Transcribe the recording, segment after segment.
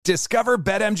Discover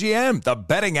BetMGM, the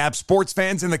betting app sports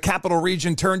fans in the capital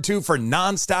region turn to for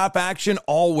nonstop action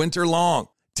all winter long.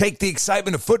 Take the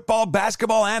excitement of football,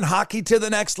 basketball, and hockey to the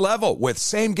next level with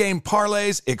same-game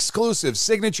parlays, exclusive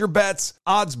signature bets,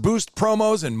 odds boost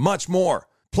promos, and much more.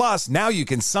 Plus, now you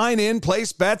can sign in,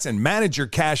 place bets, and manage your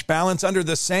cash balance under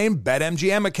the same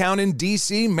BetMGM account in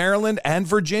D.C., Maryland, and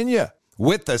Virginia.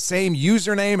 With the same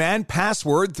username and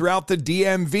password throughout the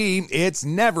DMV, it's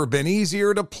never been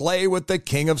easier to play with the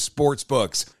king of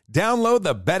sportsbooks. Download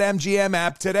the BetMGM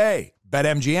app today.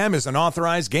 BetMGM is an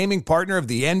authorized gaming partner of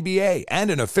the NBA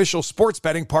and an official sports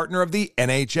betting partner of the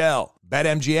NHL.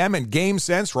 BetMGM and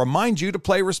GameSense remind you to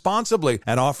play responsibly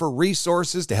and offer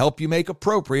resources to help you make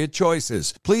appropriate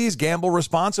choices. Please gamble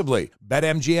responsibly.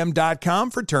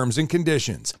 BetMGM.com for terms and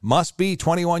conditions. Must be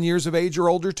 21 years of age or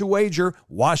older to wager.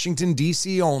 Washington,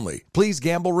 D.C. only. Please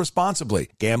gamble responsibly.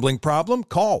 Gambling problem?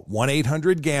 Call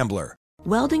 1-800-GAMBLER.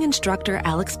 Welding instructor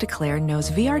Alex DeClaire knows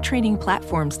VR training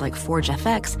platforms like Forge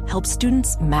FX help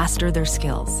students master their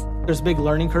skills. There's a big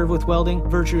learning curve with welding.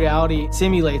 Virtual reality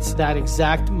simulates that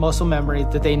exact muscle memory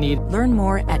that they need. Learn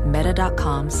more at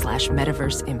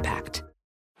meta.com/metaverse impact.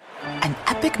 An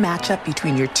epic matchup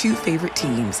between your two favorite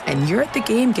teams, and you're at the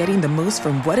game getting the most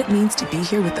from what it means to be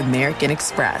here with American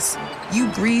Express. You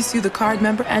breeze through the card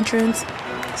member entrance,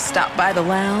 stop by the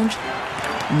lounge.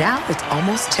 Now it's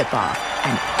almost tip-off,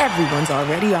 and everyone's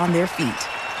already on their feet.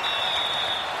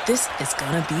 This is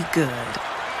gonna be good.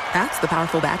 That's the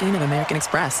powerful backing of American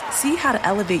Express. See how to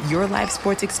elevate your live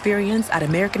sports experience at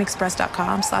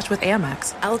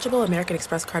americanexpress.com/withAmex. Eligible American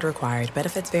Express card required.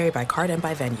 Benefits vary by card and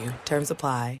by venue. Terms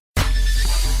apply.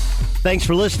 Thanks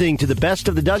for listening to the Best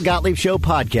of the Doug Gottlieb Show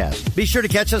podcast. Be sure to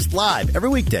catch us live every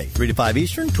weekday, 3 to 5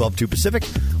 Eastern, 12 to 2 Pacific,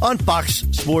 on Fox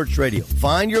Sports Radio.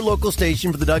 Find your local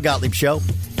station for the Doug Gottlieb Show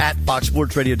at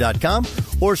foxsportsradio.com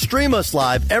or stream us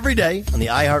live every day on the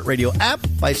iHeartRadio app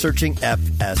by searching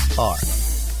FSR.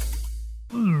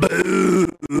 Boo!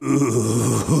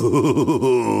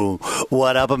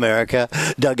 What up, America?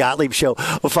 Doug Gottlieb Show,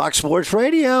 Fox Sports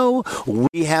Radio.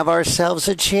 We have ourselves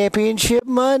a championship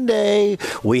Monday.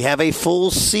 We have a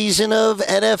full season of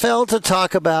NFL to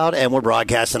talk about, and we're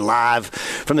broadcasting live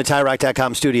from the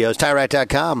TireRack.com studios.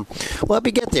 TireRack.com will help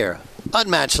you get there.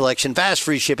 Unmatched selection, fast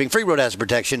free shipping, free road hazard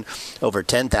protection, over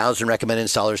 10,000 recommended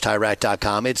installers.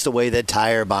 TireRack.com. It's the way that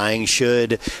tire buying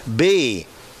should be.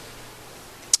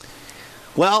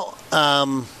 Well,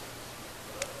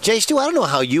 Jay Stu, I don't know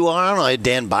how you are. I don't know how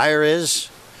Dan Byer is.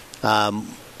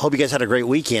 Hope you guys had a great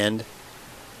weekend.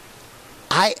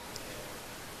 I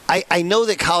know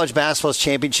that college basketball's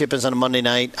championship is on a Monday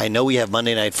night. I know we have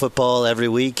Monday Night Football every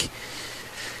week.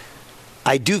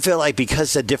 I do feel like because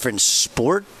it's a different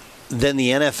sport than the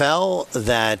NFL,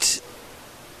 that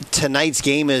tonight's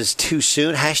game is too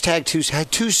soon. Hashtag too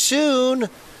soon.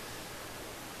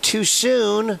 Too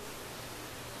soon.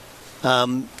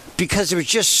 Because there was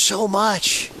just so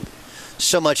much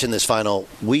in this final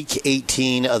week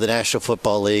 18 of the National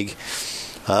Football League.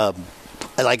 I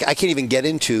can't even get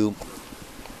into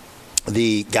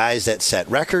the guys that set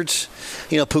records.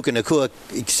 You know, Puka Nacua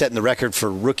setting the record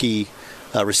for rookie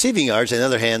receiving yards. On the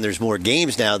other hand, there's more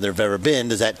games now than there have ever been.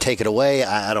 Does that take it away?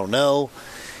 I don't know.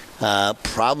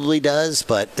 Probably does,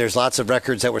 but there's lots of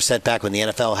records that were set back when the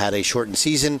NFL had a shortened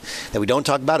season that we don't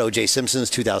talk about. O.J. Simpson's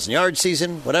 2,000-yard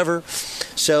season, whatever.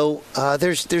 So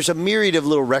there's a myriad of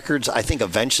little records I think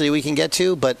eventually we can get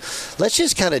to, but let's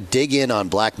just kind of dig in on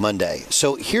Black Monday.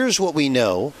 So here's what we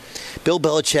know. Bill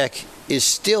Belichick is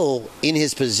still in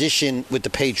his position with the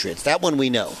Patriots. That one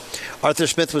we know. Arthur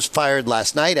Smith was fired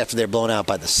last night after they're blown out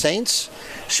by the Saints.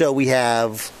 So we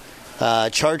have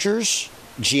Chargers,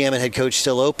 GM and head coach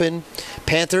still open.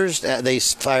 Panthers, they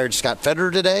fired Scott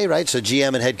Federer today, right? So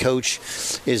GM and head coach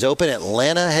is open.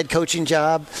 Atlanta head coaching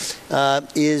job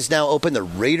is now open. The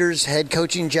Raiders head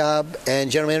coaching job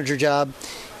and general manager job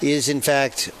is in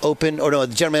fact open. Or no,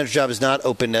 the general manager job is not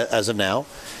open as of now.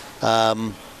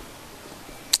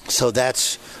 So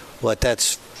that's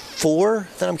 4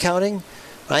 that I'm counting,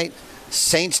 right?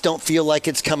 Saints don't feel like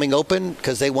it's coming open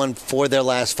because they won 4 of their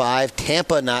last 5.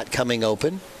 Tampa not coming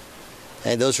open.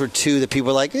 And those were 2 that people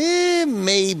were like,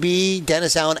 maybe.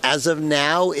 Dennis Allen, as of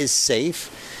now, is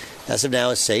safe.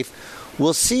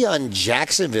 We'll see on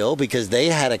Jacksonville because they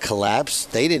had a collapse.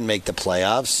 They didn't make the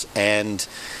playoffs. And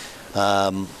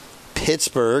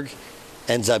Pittsburgh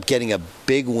ends up getting a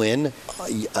big win.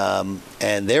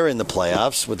 And they're in the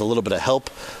playoffs with a little bit of help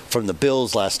from the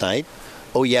Bills last night.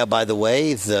 Oh, yeah, by the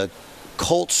way, the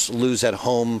Colts lose at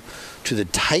home to the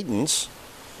Titans.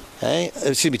 To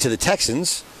the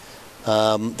Texans.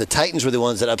 The Titans were the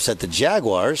ones that upset the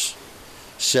Jaguars.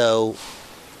 So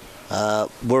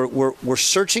We're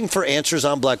searching for answers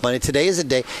on Black Monday. Today is a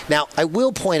day. Now, I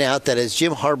will point out that as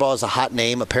Jim Harbaugh is a hot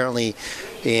name, apparently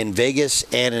in Vegas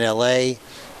and in L.A.,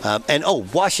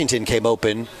 Washington came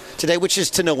open today, which is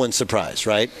to no one's surprise,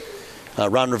 right?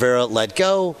 Ron Rivera let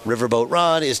go. Riverboat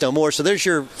Ron is no more. So there's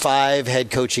your 5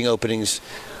 head coaching openings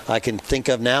I can think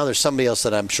of now. There's somebody else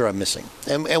that I'm sure I'm missing.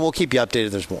 And we'll keep you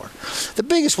updated. There's more. The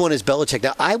biggest one is Belichick.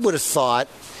 Now, I would have thought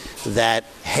that,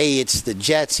 hey, it's the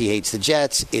Jets. He hates the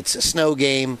Jets. It's a snow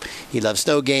game. He loves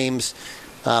snow games.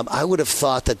 I would have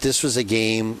thought that this was a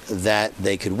game that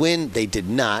they could win. They did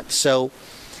not. So,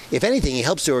 if anything, he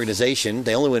helps the organization.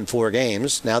 They only win 4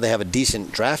 games. Now they have a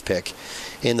decent draft pick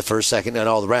in the first, second, and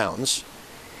all the rounds.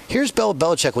 Here's Bill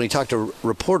Belichick when he talked to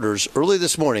reporters early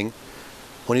this morning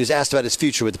when he was asked about his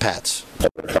future with the Pats.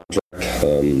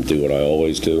 Do what I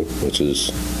always do, which is,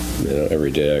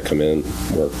 every day I come in,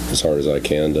 work as hard as I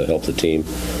can to help the team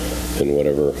in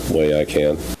whatever way I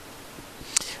can.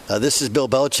 This is Bill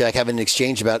Belichick having an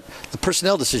exchange about the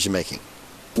personnel decision-making.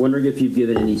 Wondering if you've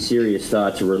given any serious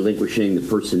thought to relinquishing the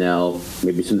personnel,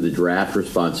 maybe some of the draft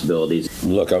responsibilities.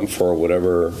 Look, I'm for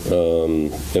whatever,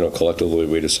 collectively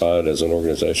we decide as an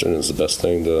organization is the best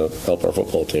thing to help our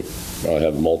football team. I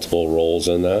have multiple roles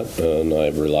in that, and I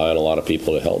rely on a lot of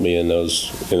people to help me in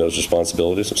those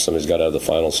responsibilities. If somebody's got to have the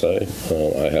final say,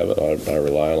 I have it. I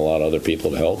rely on a lot of other people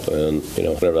to help, and,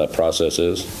 whatever that process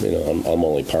is, I'm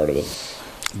only part of it.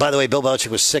 By the way, Bill Belichick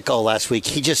was sick all last week.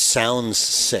 He just sounds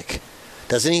sick,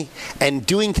 doesn't he? And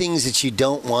doing things that you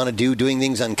don't want to do, doing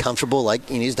things uncomfortable, like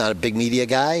he's not a big media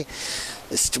guy.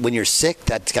 When you're sick,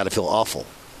 that's got to feel awful.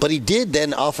 But he did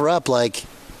then offer up,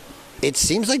 it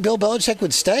seems like Bill Belichick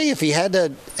would stay if he had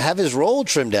to have his role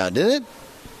trimmed down, didn't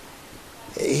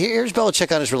it? Here's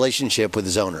Belichick on his relationship with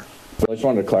his owner. I just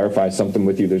wanted to clarify something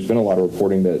with you. There's been a lot of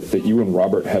reporting that you and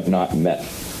Robert have not met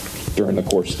during the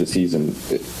course of the season.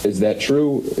 Is that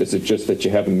true? Is it just that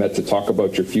you haven't met to talk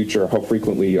about your future? How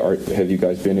frequently have you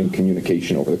guys been in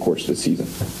communication over the course of the season?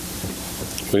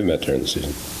 We've met during the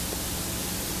season.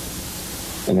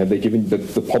 And have they given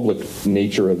the public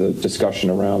nature of the discussion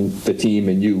around the team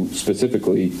and you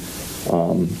specifically?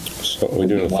 So are we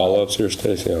doing follow-ups here,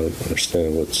 Stacey? I don't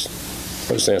understand what's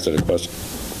the answer to the question.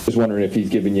 Just wondering if he's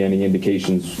given you any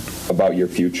indications about your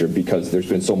future, because there's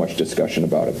been so much discussion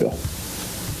about it, Bill.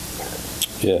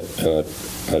 Yeah,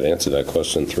 I've answered that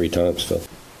question 3 times, Phil.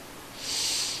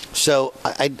 So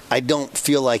I don't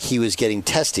feel like he was getting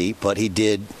testy, but he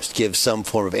did give some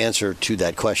form of answer to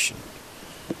that question.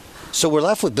 So we're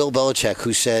left with Bill Belichick,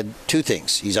 who said 2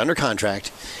 things. He's under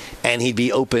contract, and he'd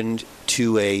be open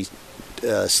to a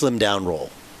slim-down role,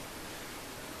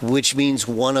 which means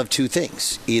one of 2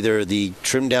 things. Either the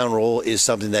trimmed-down role is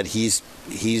something that he's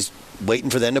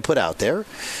waiting for them to put out there,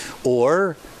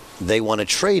 or they want to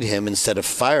trade him instead of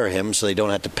fire him so they don't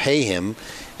have to pay him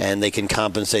and they can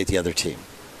compensate the other team.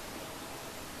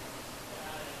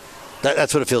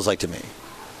 That's what it feels like to me.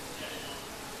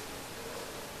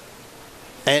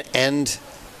 And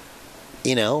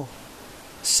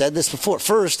said this before.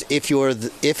 First, if you're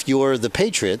the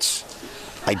Patriots,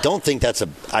 I don't think that's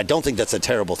a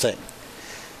terrible thing.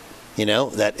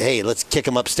 That, hey, let's kick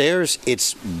him upstairs.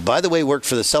 It's, by the way, worked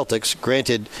for the Celtics.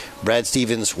 Granted, Brad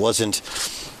Stevens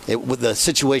the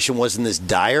situation wasn't this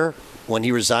dire when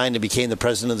he resigned and became the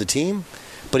president of the team,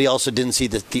 but he also didn't see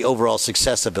the overall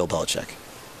success of Bill Belichick.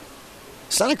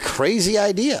 It's not a crazy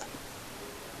idea.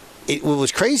 What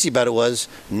was crazy about it was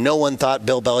no one thought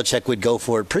Bill Belichick would go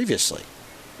for it previously.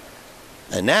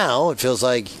 And now it feels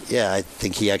like, yeah, I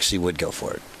think he actually would go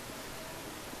for it.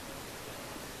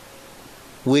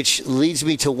 Which leads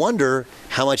me to wonder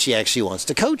how much he actually wants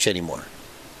to coach anymore.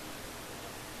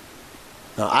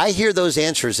 Now, I hear those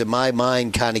answers and my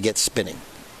mind kind of gets spinning.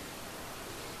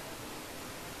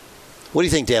 What do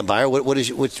you think, Dan Byer?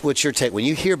 What's your take? When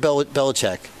you hear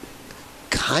Belichick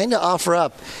kind of offer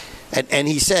up, and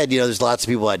he said, there's lots of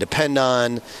people I depend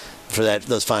on for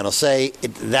those final say.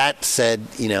 That said,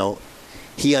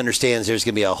 he understands there's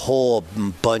going to be a whole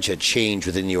bunch of change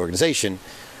within the organization.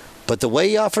 But the way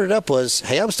he offered it up was,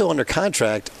 hey, I'm still under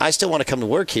contract. I still want to come to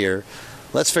work here.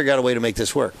 Let's figure out a way to make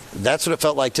this work. That's what it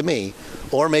felt like to me.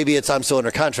 Or maybe it's I'm still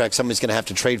under contract. Somebody's going to have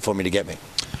to trade for me to get me.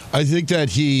 I think that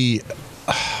he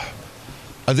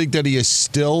is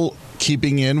still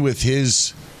keeping in with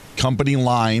his company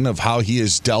line of how he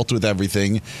has dealt with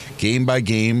everything, game by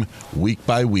game, week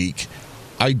by week.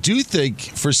 I do think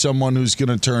for someone who's going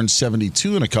to turn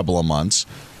 72 in a couple of months,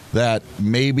 that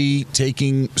maybe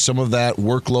taking some of that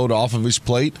workload off of his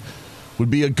plate would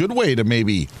be a good way to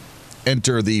maybe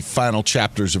enter the final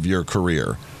chapters of your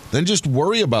career. Then just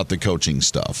worry about the coaching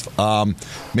stuff.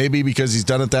 Maybe because he's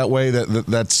done it that way,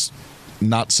 that's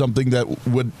not something that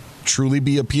would truly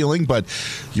be appealing. But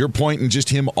your point and just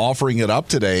him offering it up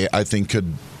today, I think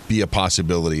could be a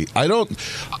possibility. I don't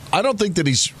think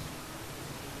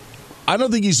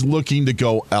he's looking to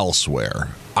go elsewhere.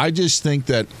 I just think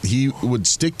that he would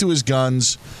stick to his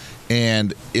guns,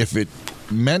 and if it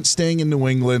meant staying in New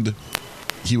England,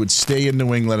 he would stay in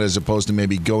New England as opposed to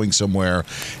maybe going somewhere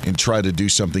and try to do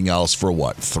something else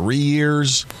for 3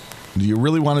 years? Do you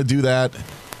really want to do that?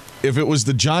 If it was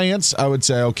the Giants, I would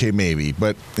say, okay, maybe.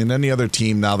 But in any other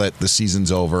team, now that the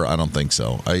season's over, I don't think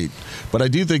so. But I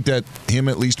do think that him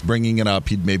at least bringing it up,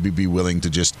 he'd maybe be willing to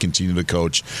just continue to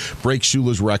coach, break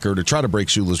Shula's record, or try to break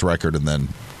Shula's record, and then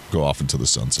go off into the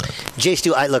sunset. Jay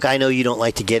Stu, I know you don't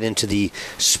like to get into the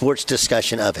sports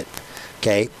discussion of it,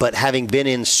 okay? But having been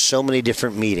in so many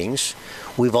different meetings,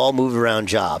 we've all moved around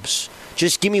jobs.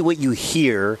 Just give me what you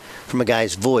hear from a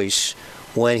guy's voice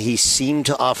when he seemed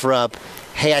to offer up,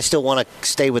 hey, I still want to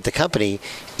stay with the company,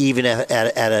 even at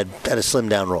a slim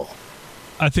down role.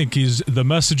 I think the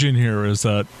messaging here is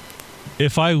that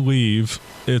if I leave,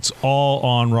 it's all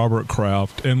on Robert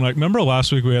Kraft. And remember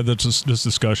last week we had this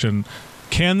discussion,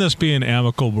 can this be an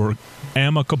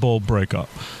amicable breakup?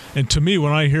 And to me,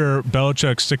 when I hear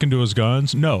Belichick sticking to his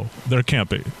guns, no, there can't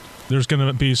be. There's going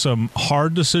to be some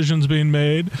hard decisions being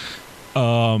made,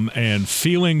 and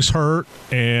feelings hurt,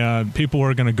 and people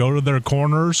are going to go to their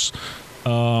corners.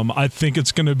 I think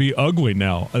it's going to be ugly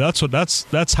now.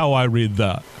 That's how I read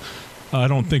that. I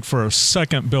don't think for a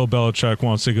second Bill Belichick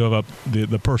wants to give up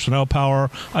the personnel power.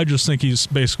 I just think he's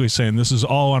basically saying this is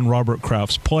all on Robert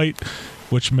Kraft's plate,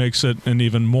 which makes it an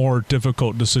even more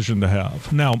difficult decision to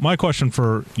have. Now, my question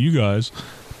for you guys,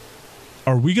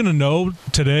 are we going to know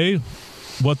today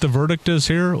what the verdict is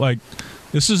here?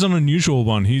 This is an unusual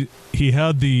one. He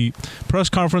had the press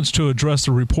conference to address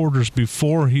the reporters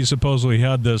before he supposedly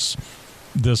had this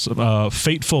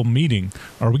fateful meeting.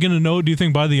 Are we going to know, do you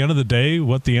think, by the end of the day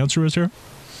what the answer is here?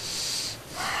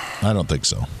 I don't think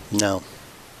so. No.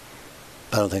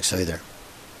 I don't think so either.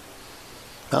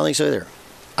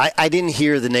 I didn't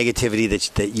hear the negativity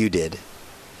that you did.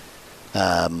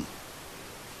 I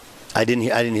didn't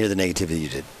hear the negativity you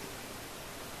did.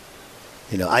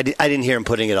 I didn't hear him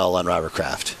putting it all on Robert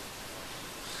Kraft.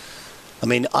 I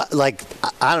mean, I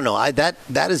don't know.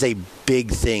 That is a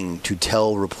big thing to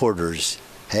tell reporters.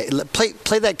 Hey,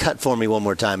 play that cut for me one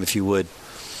more time, if you would,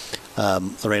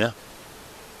 Lorena.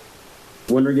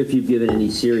 Wondering if you've given any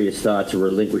serious thought to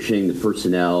relinquishing the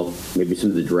personnel, maybe some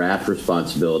of the draft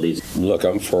responsibilities. Look,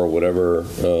 I'm for whatever,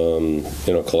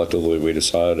 collectively we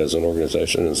decide as an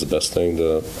organization is the best thing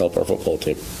to help our football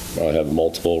team. I have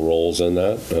multiple roles in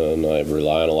that, and I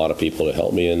rely on a lot of people to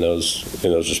help me in those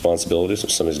responsibilities.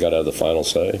 If somebody's got to have the final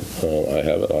say, I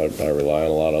have it. I rely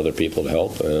on a lot of other people to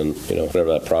help, and,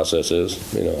 whatever that process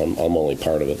is, I'm only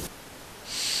part of it.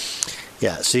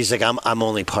 Yeah, so he's like, I'm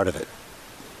only part of it.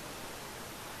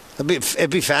 It'd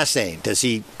be fascinating. Does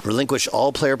he relinquish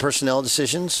all player personnel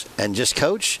decisions and just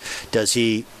coach? Does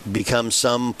he become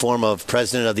some form of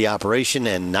president of the operation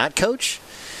and not coach?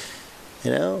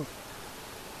 And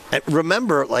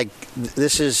remember,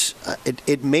 this is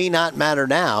it may not matter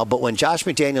now, but when Josh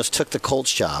McDaniels took the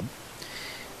Colts job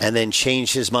and then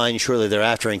changed his mind shortly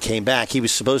thereafter and came back, he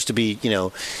was supposed to be,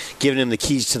 giving him the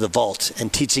keys to the vault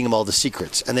and teaching him all the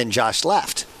secrets. And then Josh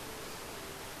left.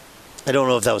 I don't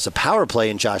know if that was a power play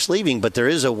in Josh leaving, but there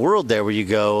is a world there where you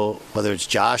go, whether it's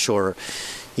Josh or,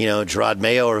 Gerard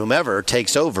Mayo or whomever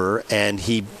takes over, and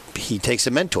he takes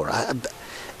a mentor.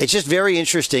 It's just very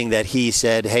interesting that he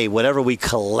said, hey, whatever we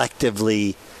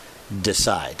collectively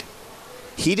decide.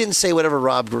 He didn't say whatever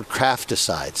Robert Kraft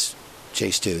decides, Jay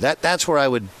Stu. That's where I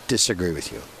would disagree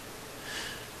with you.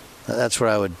 That's where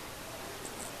I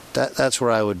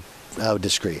would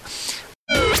disagree.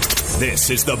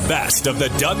 This is the best of the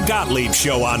Doug Gottlieb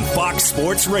Show on Fox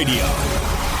Sports Radio.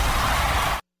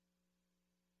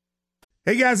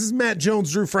 Hey guys, this is Matt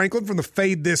Jones, Drew Franklin from the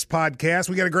Fade This podcast.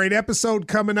 We got a great episode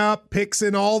coming up, picks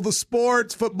in all the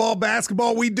sports, football,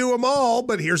 basketball, we do them all,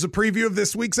 but here's a preview of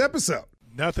this week's episode.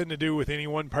 Nothing to do with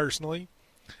anyone personally,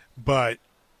 but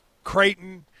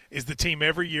Creighton is the team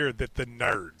every year that the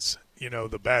nerds,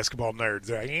 the basketball nerds,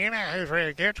 they're like, who's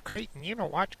really good at Creighton?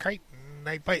 Watch Creighton.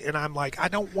 They play, and I'm like, I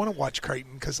don't want to watch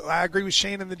Creighton because I agree with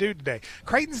Shannon the dude today.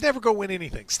 Creighton's never going to win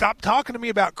anything. Stop talking to me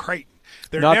about Creighton.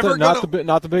 They're not never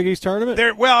not the Big East tournament.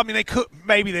 They could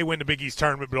maybe they win the Big East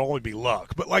tournament, but it'll only be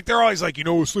luck. But they're always like,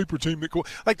 a sleeper team that cool.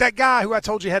 Like that guy who I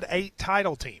told you had 8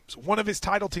 title teams. One of his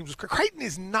title teams was Creighton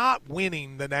is not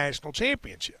winning the national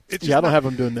championship. I don't have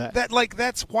them doing that.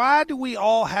 That's why do we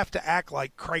all have to act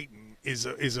like Creighton is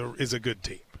a good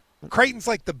team? Creighton's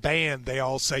like the band they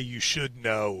all say you should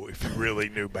know if you really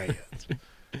knew bands.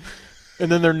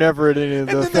 And then they're never at any of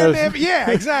those.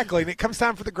 Yeah, exactly. And it comes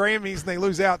time for the Grammys, and they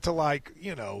lose out to, like,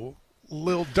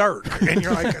 Lil Durk. And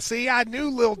you're like, see, I knew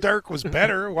Lil Durk was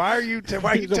better. Why are you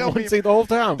telling me? The whole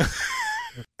time.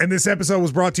 And this episode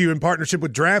was brought to you in partnership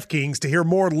with DraftKings. To hear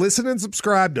more, listen and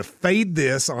subscribe to Fade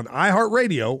This on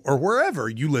iHeartRadio or wherever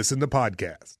you listen to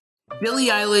podcasts. Billie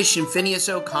Eilish and Phineas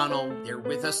O'Connell, they're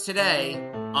with us today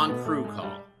on Crew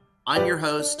Call. I'm your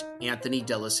host, Anthony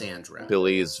D'Alessandro.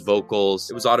 Billie's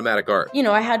vocals, it was automatic art.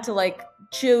 I had to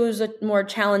choose a more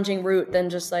challenging route than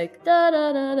just da da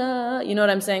da da. You know what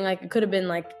I'm saying? It could have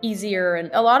been easier.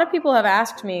 And a lot of people have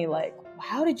asked me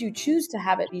how did you choose to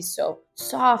have it be so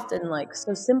soft and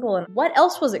so simple? And what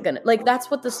else was it gonna that's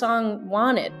what the song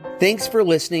wanted. Thanks for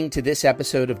listening to this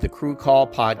episode of the Crew Call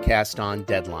podcast on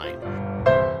Deadline.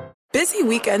 Busy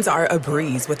weekends are a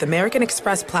breeze with American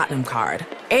Express Platinum Card.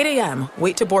 8 a.m.,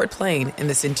 wait to board plane in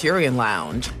the Centurion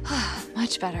Lounge.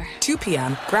 Much better. 2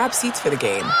 p.m., grab seats for the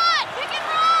game.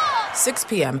 6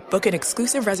 p.m., book an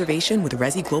exclusive reservation with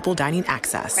Resi Global Dining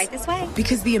Access. Right this way.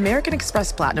 Because the American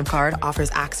Express Platinum Card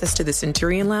offers access to the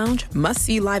Centurion Lounge,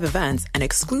 must-see live events, and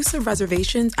exclusive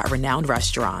reservations at renowned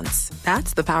restaurants.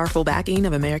 That's the powerful backing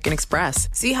of American Express.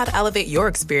 See how to elevate your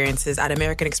experiences at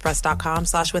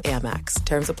americanexpress.com/withAmex.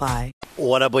 Terms apply.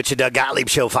 What up with you, Doug Gottlieb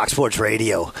Show, Fox Sports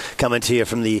Radio, coming to you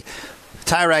from the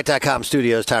TireRack.com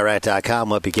studios, TireRack.com,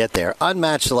 help you get there.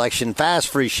 Unmatched selection, fast,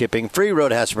 free shipping, free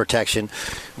road hazard protection.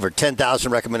 Over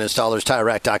 10,000 recommended installers,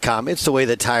 TireRack.com. It's the way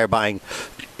that tire buying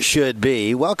should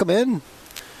be. Welcome in.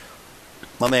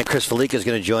 My man Chris Felica is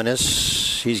going to join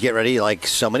us. He's getting ready, like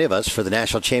so many of us, for the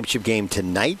national championship game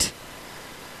tonight.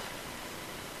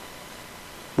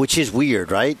 Which is weird,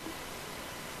 right?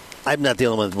 I'm not the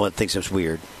only one that thinks it's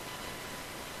weird.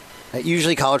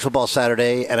 Usually college football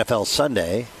Saturday, NFL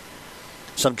Sunday.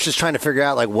 So I'm just trying to figure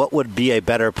out, what would be a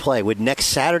better play? Would next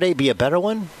Saturday be a better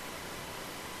one?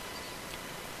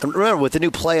 And remember, with the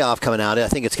new playoff coming out, I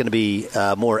think it's going to be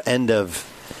more end of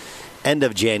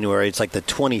January. It's like the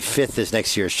 25th is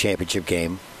next year's championship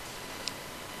game.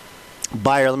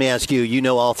 Buyer, let me ask you. You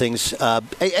know all things,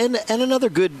 and another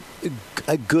good,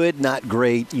 not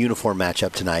great uniform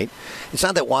matchup tonight. It's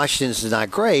not that Washington's is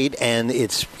not great, and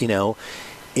it's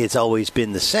it's always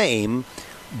been the same.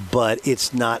 But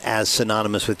it's not as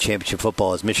synonymous with championship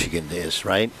football as Michigan is,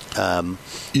 right?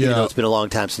 It's been a long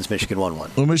time since Michigan won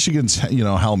one. Well, Michigan's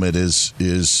helmet is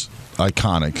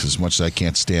iconic. As much as I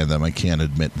can't stand them, I can't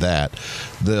admit that.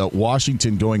 The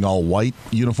Washington going all white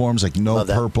uniforms, no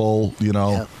purple,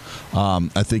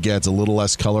 I think adds a little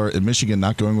less color. And Michigan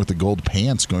not going with the gold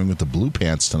pants, going with the blue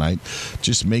pants tonight,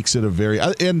 just makes it a very.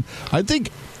 And I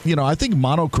think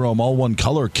monochrome, all one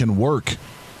color, can work.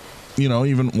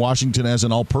 Even Washington has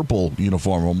an all-purple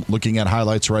uniform. I'm looking at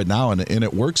highlights right now, and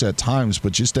it works at times.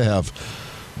 But just to have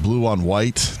blue on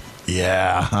white,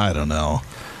 yeah, I don't know.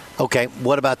 Okay,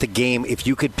 what about the game? If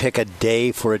you could pick a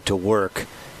day for it to work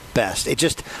best,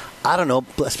 I don't know,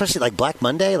 especially Black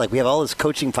Monday. We have all this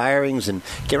coaching firings and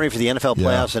getting ready for the NFL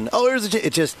playoffs, and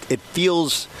it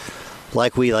feels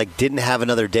like we didn't have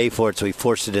another day for it, so we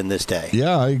forced it in this day.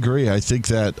 Yeah, I agree. I think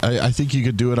that I think you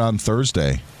could do it on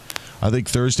Thursday. I think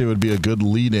Thursday would be a good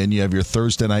lead-in. You have your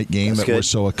Thursday night game we're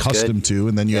so accustomed to,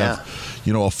 and then you have,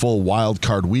 a full wild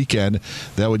card weekend.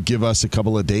 That would give us a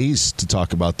couple of days to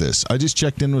talk about this. I just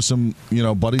checked in with some,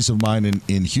 buddies of mine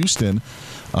in Houston,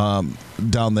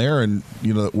 down there, and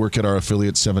that work at our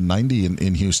affiliate 790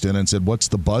 in Houston, and said, "What's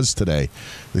the buzz today?"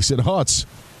 They said, "Oh,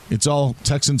 it's all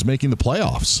Texans making the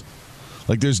playoffs.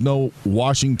 There's no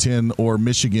Washington or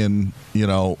Michigan,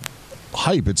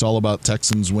 hype. It's all about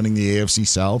Texans winning the AFC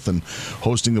South and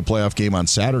hosting the playoff game on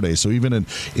Saturday." So even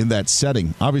in that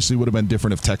setting, obviously would have been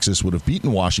different if Texas would have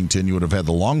beaten Washington. You would have had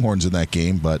the Longhorns in that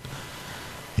game, but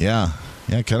yeah,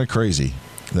 kind of crazy.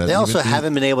 They also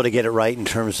haven't been able to get it right in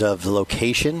terms of the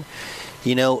location.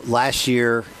 Last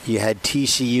year you had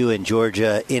TCU and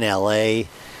Georgia in LA.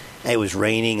 It was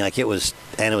raining, and it was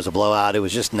a blowout. It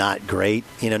was just not great.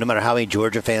 No matter how many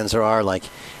Georgia fans there are,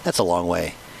 that's a long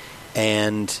way.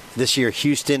 And this year,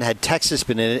 Houston, had Texas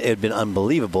been in it, it would have been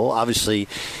unbelievable. Obviously,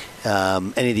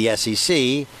 any of the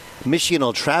SEC, Michigan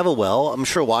will travel well. I'm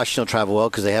sure Washington will travel well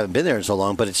because they haven't been there in so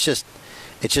long. But it's just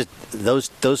those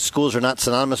schools are not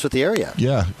synonymous with the area.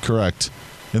 Yeah, correct.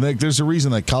 And there's a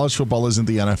reason that college football isn't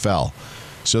the NFL.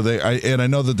 So I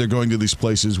know that they're going to these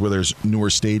places where there's newer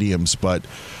stadiums, but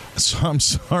so I'm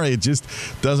sorry, it just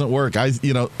doesn't work.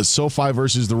 SoFi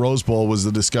versus the Rose Bowl was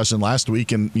the discussion last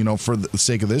week, and for the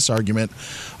sake of this argument,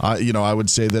 I would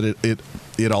say that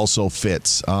it also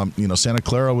fits. Santa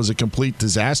Clara was a complete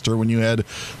disaster when you had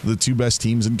the two best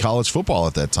teams in college football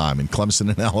at that time, in Clemson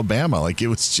and Alabama. Like, it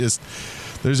was just.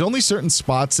 There's only certain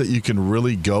spots that you can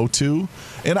really go to.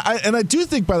 And I do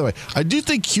think, by the way,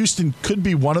 Houston could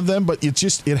be one of them, but it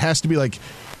has to be like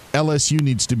LSU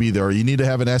needs to be there, or you need to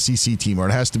have an SEC team, or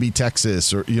it has to be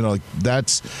Texas, or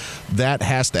that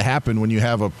has to happen when you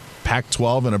have a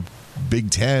Pac-12 and a Big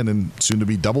Ten and soon to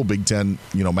be double Big Ten,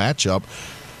 matchup.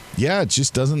 Yeah, it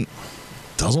just doesn't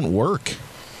work.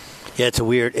 Yeah, it's a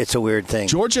weird thing.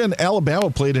 Georgia and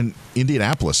Alabama played in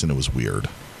Indianapolis, and it was weird.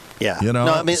 Yeah.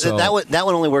 That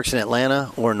one only works in Atlanta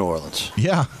or New Orleans.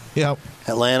 Yeah.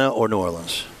 Atlanta or New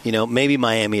Orleans. Maybe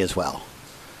Miami as well.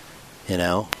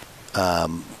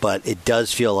 But it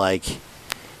does feel like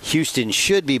Houston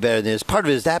should be better than this. Part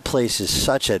of it is that place is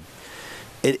such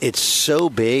it's so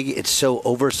big. It's so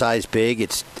oversized big.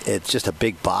 It's just a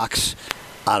big box.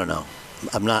 I don't know.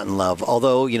 I'm not in love.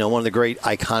 Although, one of the great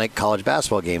iconic college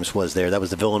basketball games was there. That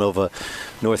was the Villanova,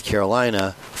 North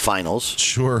Carolina finals.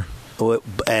 Sure.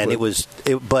 And it was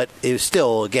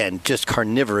still, again, just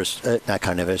cavernous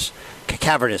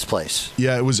place.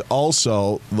 Yeah, it was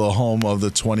also the home of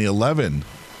the 2011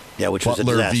 which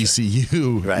Butler was a disaster.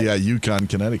 VCU. Right. Yeah, UConn,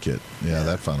 Connecticut. Yeah,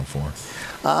 that Final Four.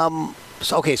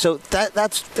 So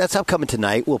that's upcoming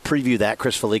tonight. We'll preview that.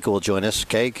 Chris Felica will join us,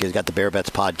 okay? He's got the Bear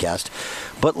Bets podcast.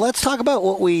 But let's talk about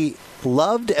what we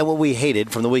loved and what we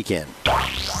hated from the weekend.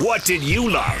 What did you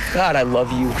love? God, I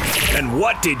love you. And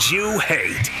what did you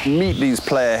hate? Meet these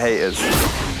player haters.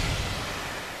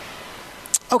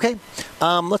 Okay,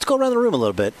 let's go around the room a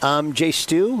little bit. Jay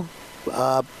Stu,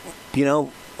 I'd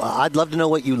love to know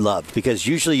what you loved, because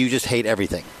usually you just hate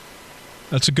everything.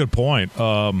 That's a good point.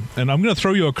 And I'm going to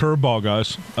throw you a curveball,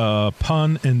 guys.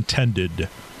 Pun intended.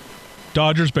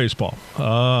 Dodgers baseball.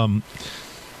 Dodgers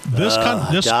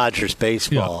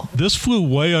baseball. Yeah, this flew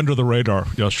way under the radar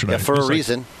yesterday. Yeah, for a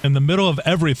reason. In the middle of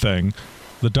everything,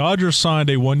 the Dodgers signed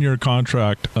a 1-year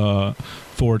contract for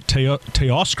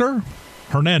Teoscar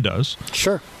Hernandez.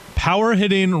 Sure.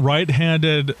 Power-hitting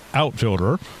right-handed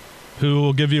outfielder who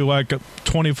will give you like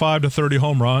 25 to 30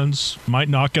 home runs, might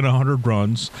not get 100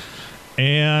 runs,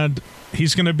 and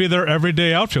he's going to be their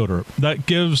everyday outfielder. That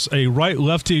gives a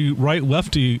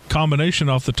right-lefty combination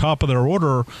off the top of their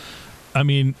order. I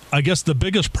mean, I guess the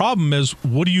biggest problem is,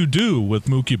 what do you do with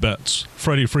Mookie Betts,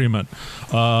 Freddie Freeman,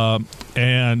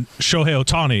 and Shohei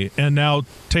Ohtani, and now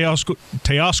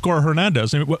Teoscar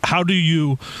Hernandez? I mean, how do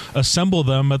you assemble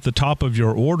them at the top of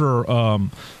your order?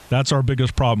 That's our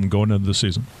biggest problem going into the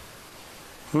season.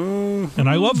 And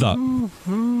I love that.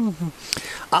 I'm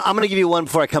going to give you one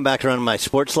before I come back around to my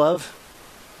sports love.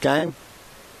 Okay?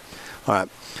 All right.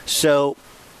 So,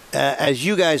 as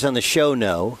you guys on the show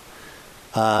know,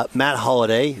 Matt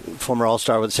Holliday, former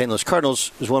All-Star with the St. Louis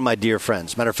Cardinals, is one of my dear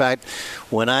friends. Matter of fact,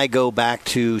 when I go back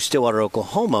to Stillwater,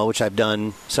 Oklahoma, which I've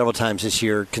done several times this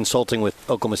year, consulting with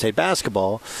Oklahoma State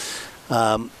basketball, he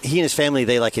and his family,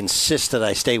 they insist that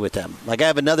I stay with them. Like, I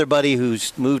have another buddy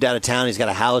who's moved out of town. He's got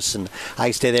a house, and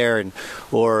I stay there,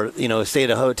 or stay at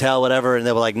a hotel, whatever. And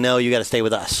they were like, "No, you got to stay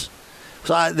with us."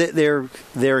 So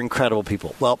they're incredible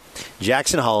people. Well,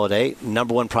 Jackson Holliday,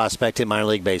 number one prospect in minor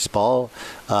league baseball,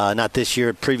 not this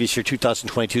year, previous year,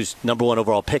 2022's number one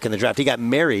overall pick in the draft. He got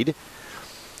married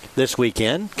this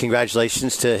weekend.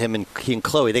 Congratulations to him and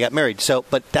Chloe. They got married.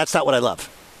 But that's not what I love.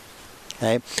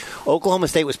 Okay? Oklahoma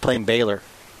State was playing Baylor.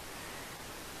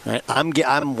 Right?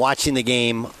 I'm watching the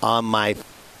game on my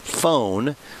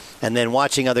phone, and then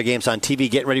watching other games on TV,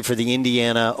 getting ready for the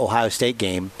Indiana-Ohio State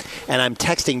game. And I'm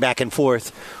texting back and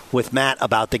forth with Matt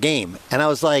about the game. And I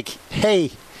was like, hey,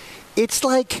 it's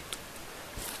like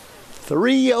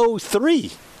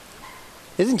 3:03.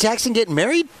 Isn't Jackson getting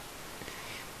married?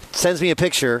 Sends me a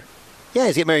picture. Yeah,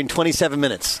 he's getting married in 27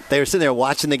 minutes. They were sitting there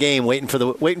watching the game, waiting for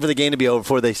the game to be over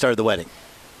before they started the wedding.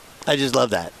 I just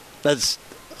love that. That's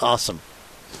awesome.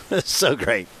 That's so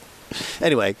great.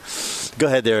 Anyway, go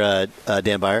ahead there,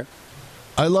 Dan Byer.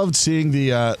 I loved seeing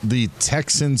the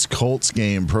Texans-Colts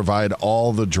game provide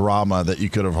all the drama that you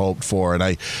could have hoped for. And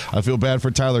I feel bad for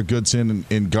Tyler Goodson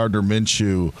and Gardner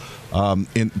Minshew,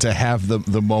 to have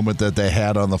the moment that they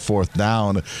had on the fourth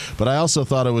down. But I also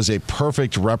thought it was a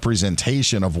perfect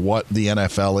representation of what the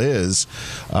NFL is.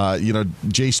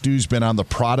 Jay Stu's been on the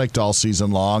product all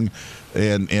season long,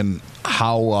 and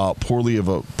how poorly of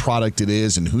a product it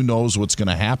is, and who knows what's going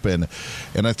to happen.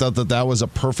 And I thought that was a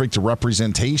perfect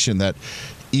representation that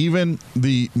even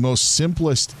the most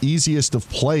simplest, easiest of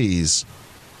plays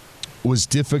was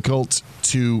difficult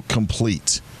to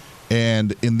complete.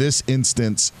 And in this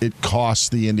instance, it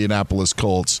cost the Indianapolis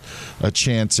Colts a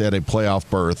chance at a playoff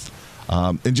berth.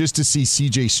 And just to see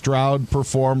C.J. Stroud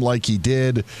perform like he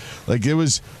did, like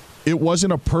it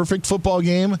wasn't a perfect football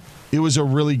game. It was a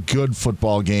really good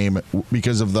football game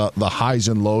because of the highs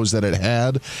and lows that it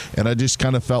had. And I just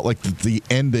kind of felt like the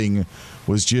ending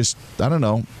was just, I don't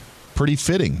know, pretty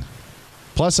fitting.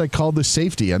 Plus, I called the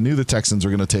safety. I knew the Texans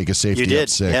were going to take a safety you did. at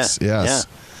 6. Yeah. Yes.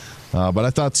 Yeah. But I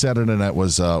thought Saturday night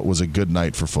was a good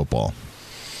night for football.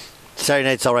 Saturday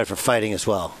night's all right for fighting as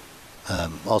well.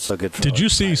 Also good for Did you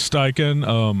see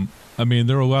Steichen?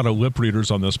 There were a lot of lip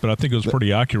readers on this, but I think it was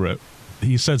pretty accurate.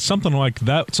 He said something like,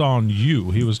 "That's on you."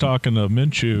 He was talking to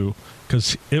Minshew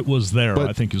because it was there,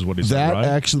 I think is what he said, right?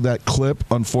 Actually, that clip,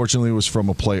 unfortunately, was from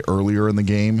a play earlier in the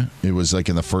game. It was like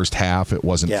in the first half. It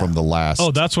wasn't from the last. Oh,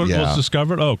 that's what was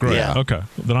discovered? Oh, great. Yeah. Okay.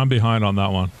 Then I'm behind on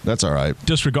that one. That's all right.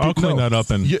 Disregard. I'll clean that up.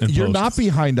 You're not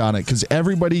behind on it because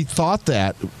everybody thought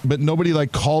that, but nobody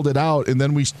called it out. And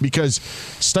then because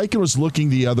Steichen was looking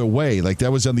the other way. Like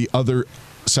that was on the other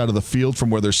side of the field from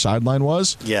where their sideline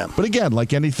was. Yeah. But again,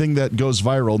 like anything that goes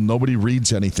viral, nobody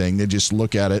reads anything. They just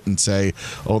look at it and say,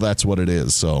 oh, that's what it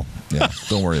is. So, yeah,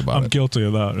 don't worry about I'm it. guilty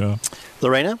of that, yeah.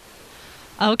 Lorena?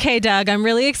 Okay, Doug, I'm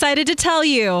really excited to tell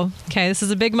you. Okay, this is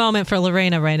a big moment for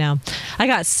Lorena right now. I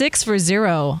got 6 for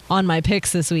 0 on my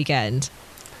picks this weekend.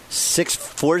 6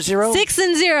 for 0?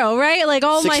 6-0, right? Like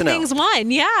all my 6-0. things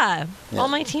won. Yeah. All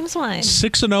my teams won.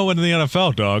 6-0 in the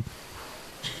NFL, dog.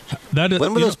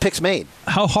 When were those picks made?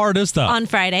 How hard is that? On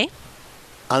Friday.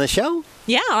 On the show?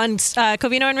 Yeah, on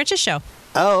Covino and Rich's show.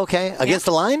 Oh, okay. Against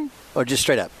the line or just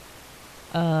straight up?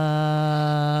 You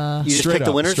just picked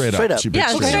the winners straight up.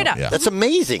 Yeah, straight up. That's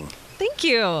amazing. Thank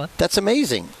you. That's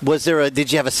amazing.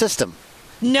 Did you have a system?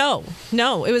 No.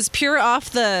 It was pure off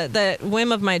the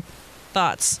whim of my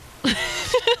thoughts.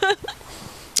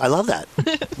 I love that.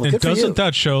 Well, and good for you. doesn't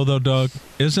that show, though, Doug,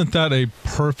 isn't that a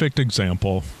perfect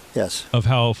example of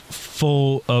how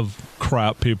full of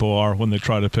crap people are when they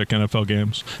try to pick NFL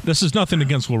games? This is nothing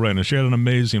against Lorena. She had an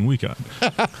amazing weekend. No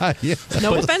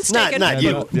offense taken. Not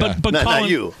you. But not Colin,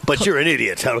 you. But you're an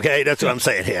idiot, okay? That's what I'm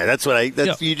saying here. That's what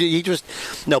you just...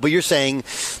 No, but you're saying...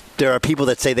 There are people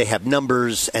that say they have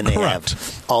numbers and they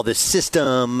have all this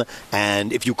system,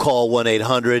 and if you call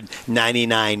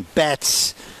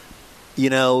 1-800-99-BETS,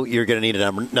 you're going to need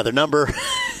another number. You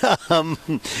go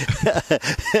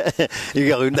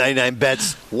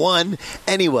 99-BETS 1.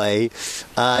 Anyway,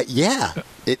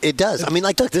 it does. I mean,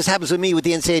 look, this happens with me with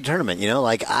the NCAA tournament.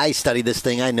 I study this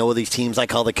thing. I know all these teams. I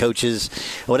call the coaches,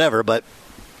 whatever. But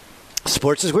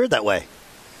sports is weird that way.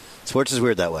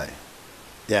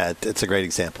 Yeah, it's a great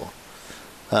example.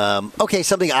 Okay,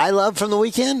 something I love from the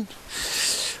weekend.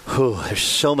 There's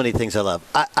so many things I love.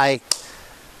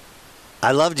 I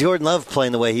love Jordan Love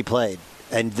playing the way he played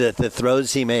and the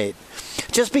throws he made.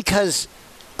 Just because,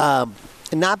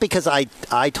 not because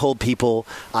I told people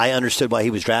I understood why he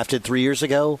was drafted 3 years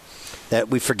ago, that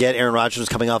we forget Aaron Rodgers was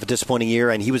coming off a disappointing year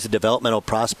and he was a developmental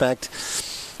prospect.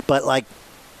 But,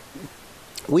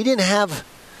 we didn't have,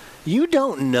 you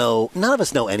don't know, none of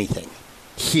us know anything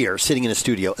here sitting in a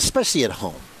studio, especially at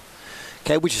home.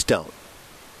 Okay, we just don't.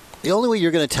 The only way you're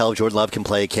going to tell if Jordan Love can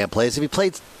play, can't play, is if he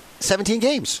played 17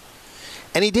 games.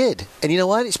 And he did. And you know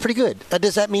what? He's pretty good.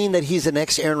 Does that mean that he's the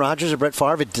next Aaron Rodgers or Brett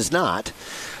Favre? It does not.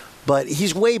 But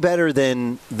he's way better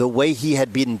than the way he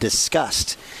had been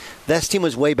discussed. This team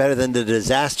was way better than the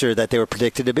disaster that they were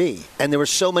predicted to be. And there were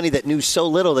so many that knew so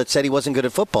little that said he wasn't good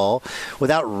at football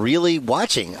without really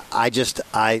watching. I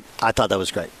thought that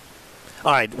was great.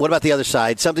 All right, what about the other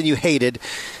side? Something you hated.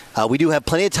 We do have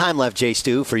plenty of time left, Jay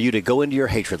Stu, for you to go into your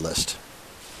hatred list.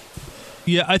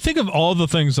 Yeah, I think of all the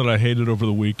things that I hated over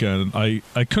the weekend, I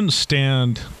couldn't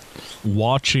stand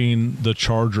watching the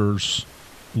Chargers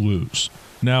lose.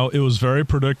 Now, it was very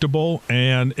predictable,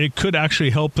 and it could actually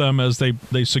help them as they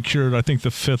secured, I think, the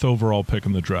 5th overall pick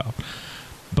in the draft.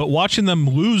 But watching them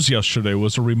lose yesterday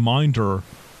was a reminder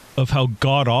of how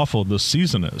god-awful this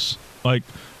season is. I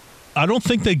don't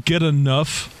think they get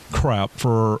enough crap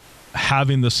for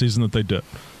having the season that they did.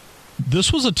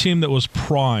 This was a team that was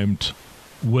primed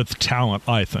with talent,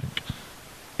 I think.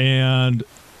 And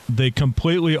they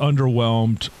completely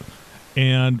underwhelmed.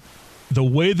 And the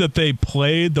way that they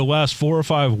played the last 4 or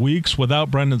 5 weeks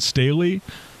without Brendan Staley,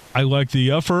 I like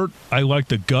the effort. I like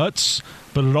the guts.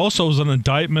 But it also is an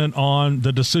indictment on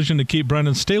the decision to keep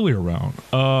Brendan Staley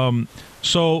around.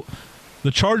 So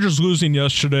the Chargers losing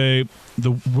yesterday,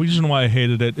 the reason why I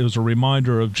hated it was a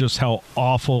reminder of just how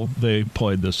awful they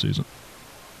played this season.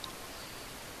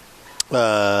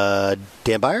 Dan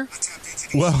Byer?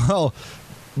 Well,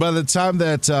 by the time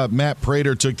that Matt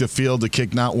Prater took the field to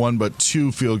kick not one but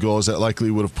 2 field goals, that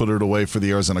likely would have put it away for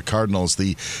the Arizona Cardinals.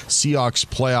 The Seahawks'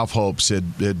 playoff hopes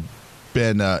had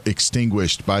been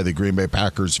extinguished by the Green Bay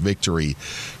Packers victory.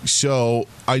 So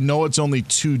I know it's only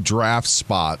 2 draft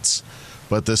spots,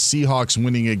 but the Seahawks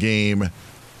winning a game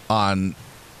on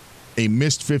a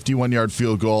missed 51-yard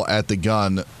field goal at the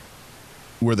gun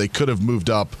where they could have moved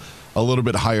up a little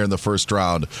bit higher in the first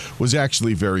round was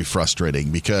actually very frustrating,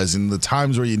 because in the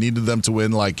times where you needed them to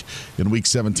win, like in Week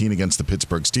 17 against the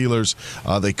Pittsburgh Steelers,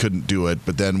 they couldn't do it.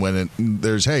 But then when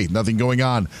there's, nothing going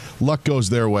on, luck goes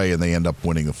their way and they end up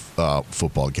winning a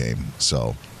football game.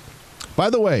 So, by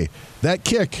the way, that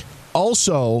kick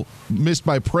also missed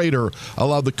by Prater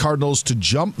allowed the Cardinals to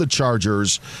jump the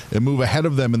Chargers and move ahead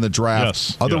of them in the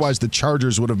draft. Otherwise, the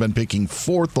Chargers would have been picking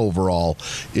 4th overall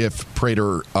if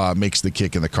Prater makes the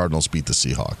kick and the Cardinals beat the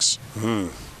Seahawks.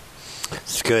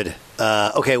 It's good.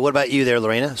 Okay, what about you there,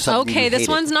 Lorena? Okay, this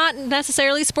one's not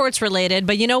necessarily sports related,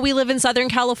 but we live in Southern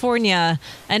California,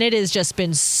 and it has just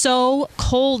been so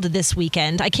cold this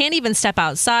weekend. I can't even step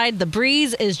outside. The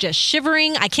breeze is just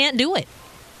shivering. I can't do it.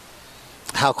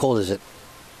 How cold is it?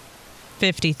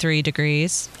 53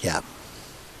 degrees. Yeah.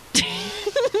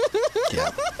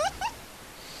 Yeah.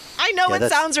 I know it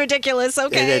sounds ridiculous,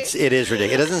 okay? It is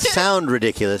ridiculous. It doesn't sound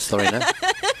ridiculous, Lorena.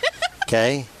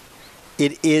 Okay?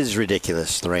 It is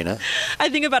ridiculous, Lorena. I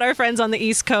think about our friends on the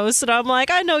East Coast, and I'm like,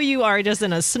 I know you are just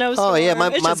in a snowstorm. Oh, yeah, my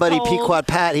buddy cold. Pequot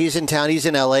Pat, he's in town. He's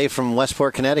in L.A. from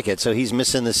Westport, Connecticut, so he's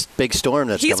missing this big storm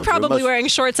that's coming through. He's probably wearing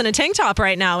shorts and a tank top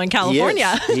right now in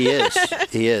California. He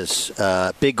is.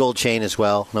 Big gold chain as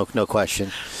well, no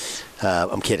question.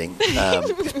 I'm kidding.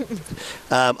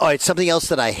 All right, something else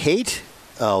that I hate.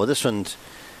 Oh, this one's...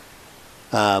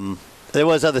 there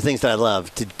was other things that I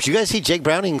loved. Did you guys see Jake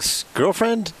Browning's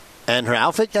girlfriend and her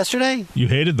outfit yesterday? You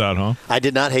hated that, huh? I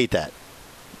did not hate that.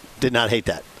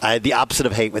 I had the opposite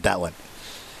of hate with that one.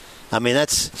 I mean,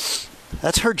 that's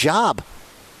her job,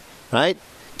 right?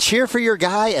 Cheer for your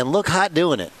guy and look hot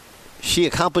doing it. She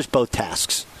accomplished both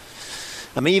tasks.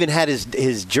 I mean, even had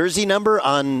his jersey number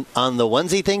on the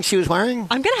onesie thing she was wearing.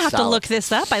 I'm going to have to look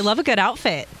this up. I love a good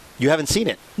outfit. You haven't seen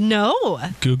it? No.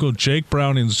 Google Jake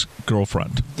Browning's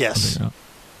girlfriend. Yes.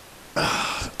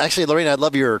 Actually, Lorena, I'd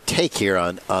love your take here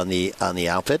on the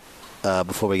outfit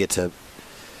before we get to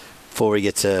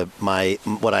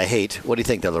what I hate. What do you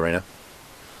think, there, Lorena?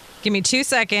 Give me 2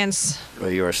 seconds. Well,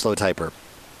 you're a slow typer.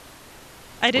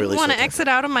 I didn't want to exit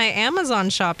out of my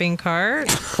Amazon shopping cart.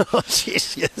 Oh,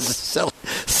 jeez, yes.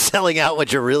 Selling out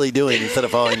what you're really doing instead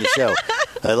of following the show.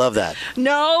 I love that.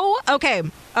 No. Okay.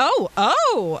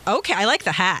 Oh. Okay. I like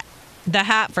the hat. The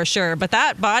hat for sure. But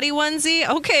that body onesie,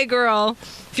 okay, girl.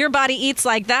 If your body eats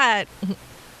like that,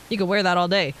 you could wear that all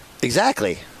day.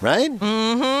 Exactly. Right?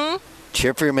 Mm-hmm.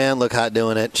 Cheer for your man. Look hot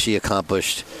doing it. She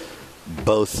accomplished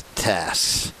both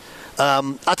tasks.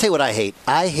 I'll tell you what I hate.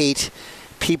 I hate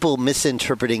people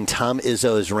misinterpreting Tom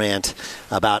Izzo's rant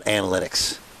about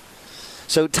analytics.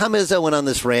 So Tom Izzo went on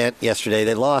this rant yesterday.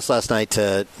 They lost last night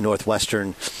to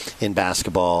Northwestern in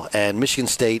basketball, and Michigan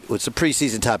State was a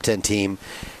preseason top 10 team,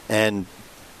 and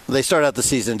they started out the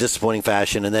season in disappointing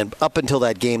fashion, and then up until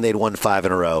that game, they'd won 5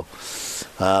 in a row,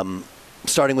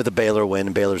 starting with a Baylor win,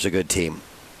 and Baylor's a good team.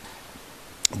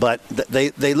 But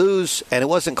they lose, and it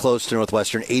wasn't close to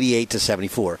Northwestern,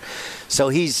 88-74. So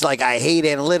he's like, I hate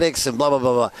analytics and blah, blah,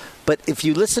 blah, blah. But if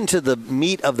you listen to the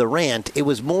meat of the rant, it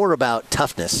was more about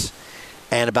toughness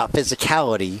and about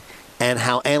physicality and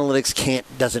how analytics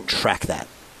doesn't track that.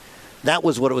 That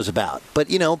was what it was about. But,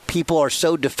 people are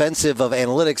so defensive of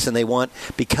analytics, and they want,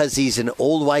 because he's an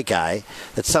old white guy,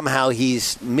 that somehow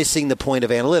he's missing the point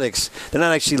of analytics. They're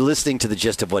not actually listening to the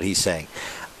gist of what he's saying.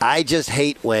 I just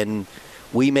hate when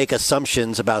we make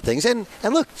assumptions about things. And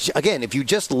look, again, if you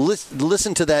just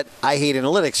listen to that, I hate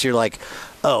analytics, you're like,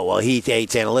 oh, well, he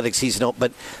hates analytics.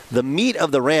 But the meat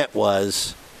of the rant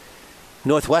was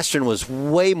Northwestern was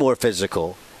way more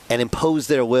physical and imposed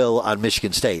their will on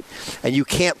Michigan State. And you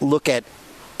can't look at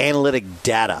analytic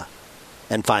data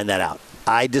and find that out.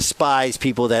 I despise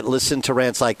people that listen to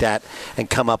rants like that and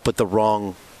come up with the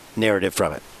wrong narrative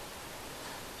from it.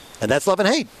 And that's love and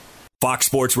hate. Fox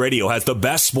Sports Radio has the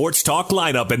best sports talk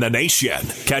lineup in the nation.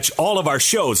 Catch all of our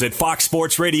shows at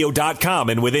foxsportsradio.com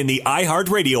and within the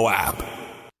iHeartRadio app.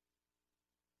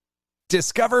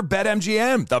 Discover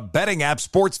BetMGM, the betting app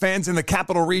sports fans in the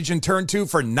capital region turn to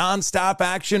for nonstop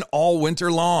action all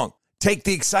winter long. Take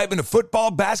the excitement of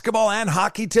football, basketball, and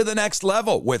hockey to the next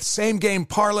level with same-game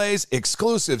parlays,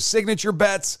 exclusive signature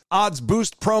bets, odds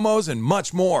boost promos, and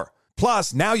much more.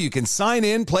 Plus, now you can sign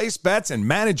in, place bets, and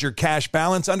manage your cash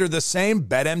balance under the same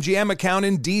BetMGM account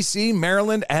in D.C.,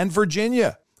 Maryland, and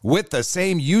Virginia. With the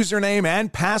same username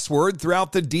and password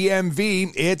throughout the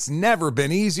DMV, it's never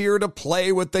been easier to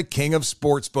play with the king of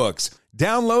sportsbooks.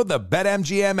 Download the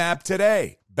BetMGM app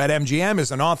today. BetMGM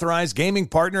is an authorized gaming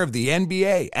partner of the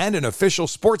NBA and an official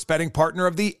sports betting partner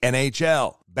of the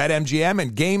NHL. BetMGM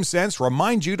and GameSense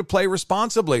remind you to play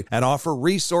responsibly and offer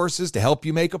resources to help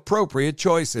you make appropriate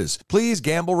choices. Please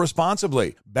gamble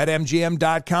responsibly.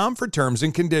 BetMGM.com for terms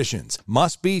and conditions.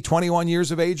 Must be 21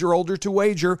 years of age or older to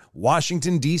wager.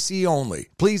 Washington, D.C. only.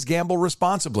 Please gamble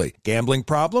responsibly. Gambling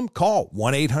problem? Call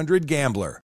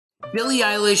 1-800-GAMBLER. Billie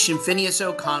Eilish and Phineas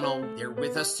O'Connell, they're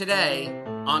with us today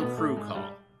on Crew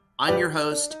Call. I'm your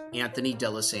host, Anthony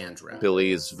D'Alessandro.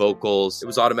 Billie's vocals, it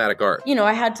was automatic art. You know,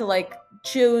 I had to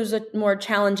choose a more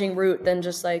challenging route than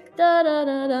just da da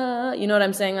da da. You know what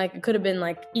I'm saying? It could have been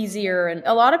easier. And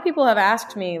a lot of people have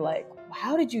asked me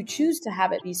how did you choose to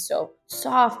have it be so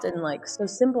soft and so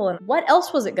simple? And what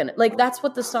else was it gonna that's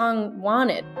what the song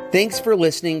wanted. Thanks for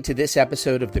listening to this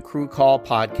episode of the Crew Call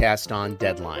podcast on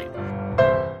Deadline.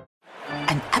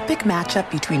 An epic matchup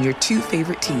between your two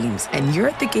favorite teams, and you're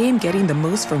at the game getting the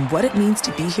most from what it means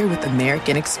to be here with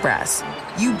American Express.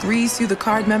 You breeze through the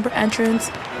card member entrance,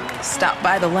 stop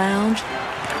by the lounge.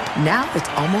 Now it's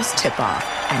almost tip-off,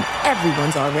 and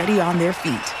everyone's already on their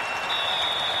feet.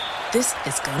 This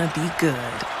is gonna be good.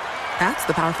 That's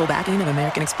the powerful backing of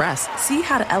American Express. See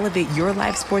how to elevate your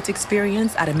live sports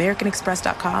experience at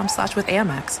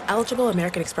americanexpress.com/withAmex. Eligible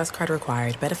American Express card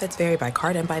required. Benefits vary by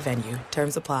card and by venue.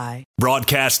 Terms apply.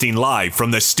 Broadcasting live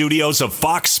from the studios of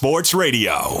Fox Sports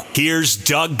Radio, here's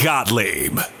Doug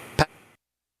Gottlieb.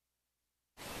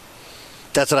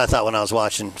 That's what I thought when I was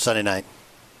watching Sunday night.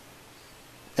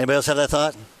 Anybody else have that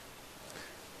thought?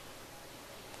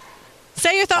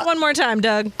 Say your thought one more time,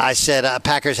 Doug. I said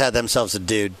Packers had themselves a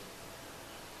dude.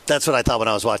 That's what I thought when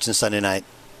I was watching Sunday night.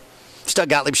 It's Doug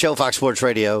Gottlieb Show, Fox Sports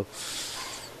Radio.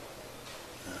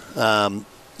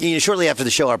 Shortly after the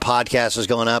show, our podcast was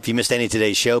going up. If you missed any of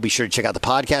today's show, be sure to check out the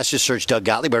podcast. Just search Doug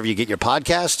Gottlieb wherever you get your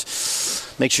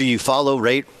podcast. Make sure you follow,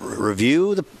 rate,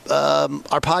 review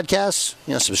our podcast.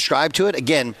 Subscribe to it.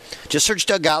 Again, just search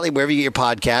Doug Gottlieb wherever you get your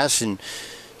podcasts, and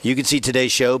you can see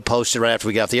today's show posted right after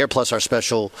we get off the air, plus our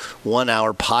special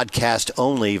 1-hour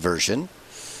podcast-only version.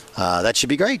 That should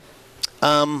be great.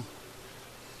 I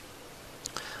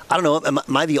don't know.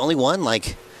 Am I the only one?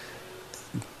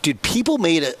 Dude, people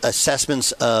made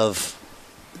assessments of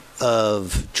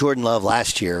Jordan Love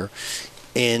last year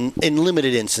in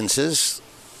limited instances,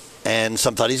 and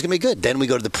some thought he's going to be good. Then we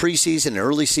go to the preseason,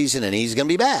 early season, and he's going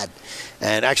to be bad.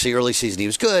 And actually, early season he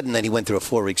was good, and then he went through a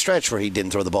 4-week stretch where he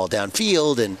didn't throw the ball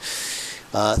downfield, and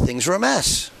things were a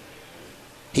mess.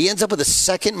 He ends up with the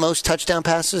second most touchdown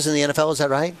passes in the NFL. Is that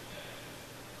right?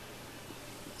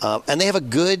 And they have a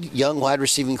good young wide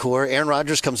receiving core. Aaron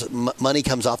Rodgers money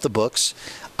comes off the books.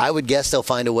 I would guess they'll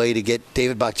find a way to get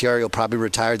David Bakhtiari will probably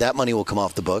retire. That money will come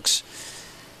off the books.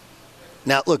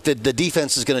 Now, look, the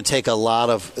defense is going to take a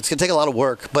lot of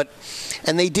work,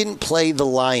 and they didn't play the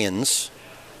Lions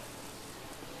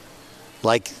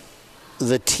like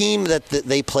the team that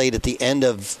they played at the end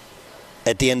of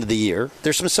the year.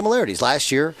 There's some similarities.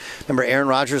 Last year, remember Aaron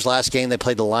Rodgers' last game, they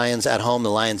played the Lions at home. The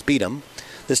Lions beat them.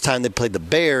 This time they played the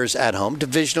Bears at home.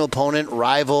 Divisional opponent,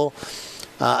 rival,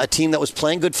 a team that was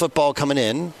playing good football coming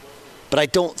in. But I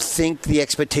don't think the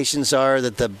expectations are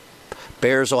that the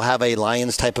Bears will have a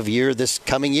Lions type of year this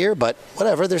coming year. But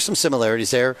whatever, there's some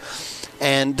similarities there.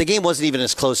 And the game wasn't even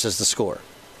as close as the score.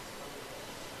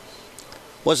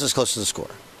 Wasn't as close as the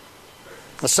score.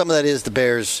 Well, some of that is the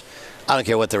Bears, I don't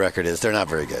care what the record is, they're not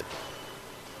very good.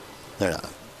 They're not.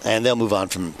 And they'll move on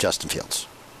from Justin Fields.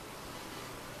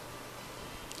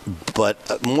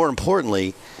 But more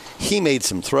importantly, he made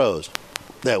some throws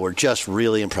that were just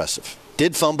really impressive.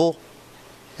 Did fumble.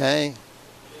 Okay.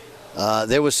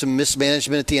 There was some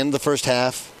mismanagement at the end of the first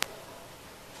half.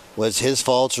 Was his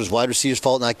fault, or was wide receiver's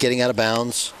fault not getting out of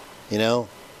bounds? They got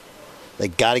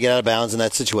to get out of bounds in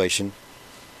that situation.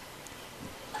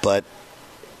 But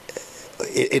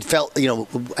it felt,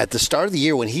 at the start of the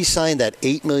year when he signed that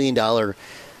 $8 million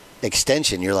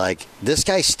extension, you're like, this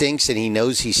guy stinks and he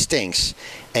knows he stinks,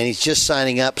 and he's just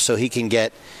signing up so he can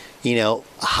get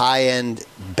high-end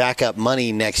backup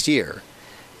money next year.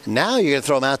 Now you're going to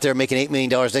throw him out there making $8 million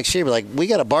next year. Be like, we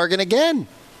got a bargain again.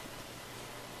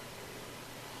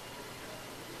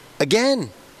 Again.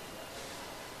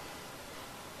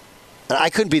 And I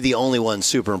couldn't be the only one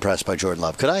super impressed by Jordan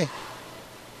Love, could I?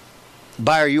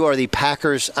 Buyer, you are the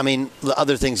Packers. I mean, the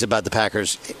other things about the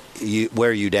Packers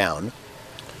wear you down.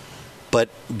 But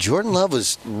Jordan Love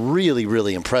was really,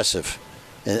 really impressive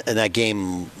in that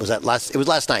game. It was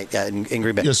last night in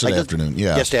Green Bay. Yesterday afternoon,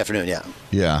 yeah. Yesterday afternoon, yeah.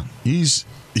 Yeah.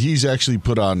 He's actually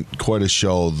put on quite a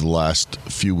show the last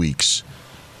few weeks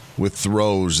with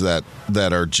throws that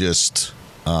are just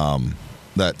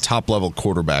that top-level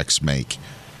quarterbacks make.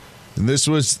 And this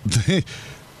was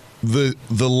the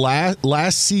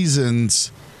last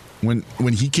season's when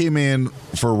he came in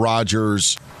for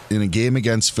Rodgers in a game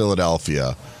against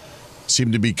Philadelphia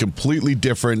seemed to be completely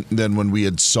different than when we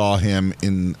had saw him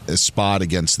in a spot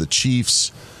against the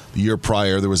Chiefs the year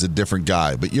prior. There was a different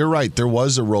guy. But you're right, there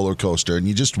was a roller coaster, and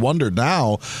you just wondered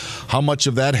now how much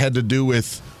of that had to do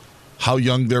with how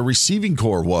young their receiving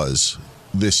core was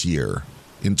this year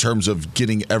in terms of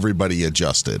getting everybody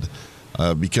adjusted.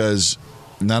 Because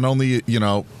not only,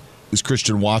 is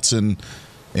Christian Watson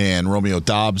and Romeo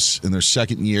Doubs in their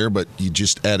second year, but you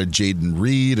just added Jaden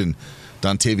Reed and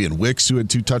Dontavian Wicks, who had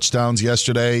 2 touchdowns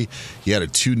yesterday. He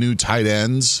added 2 new tight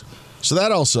ends. So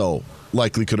that also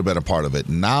likely could have been a part of it.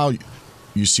 Now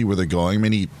you see where they're going. I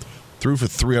mean, he threw for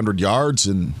 300 yards,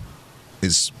 and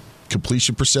his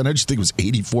completion percentage, I think it was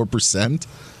 84%.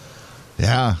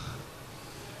 Yeah.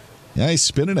 Yeah, he's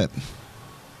spinning it.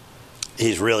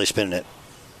 He's really spinning it.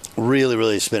 Really,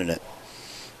 really spinning it.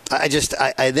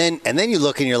 Then you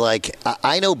look and you're like,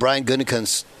 I know Brian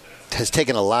Gutekunst has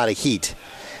taken a lot of heat.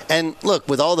 And look,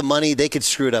 with all the money, they could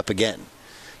screw it up again.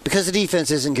 Because the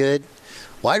defense isn't good.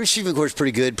 Wide receiving core is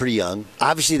pretty good, pretty young.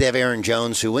 Obviously, they have Aaron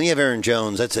Jones, who, when you have Aaron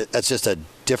Jones, that's just a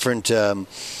different a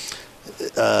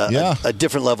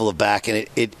different level of back, and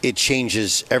it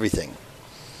changes everything.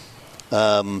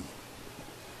 But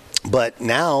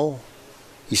now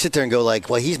you sit there and go like,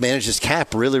 well, he's managed his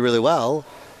cap really, really well.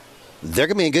 They're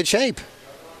going to be in good shape.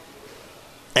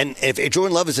 And if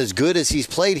Jordan Love is as good as he's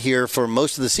played here for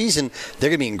most of the season, they're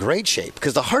going to be in great shape.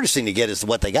 Because the hardest thing to get is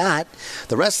what they got.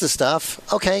 The rest of the stuff,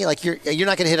 okay, like you're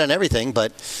not going to hit on everything,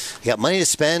 but you got money to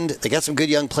spend. They got some good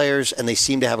young players, and they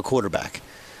seem to have a quarterback.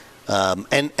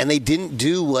 And they didn't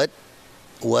do what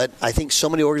I think so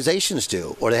many organizations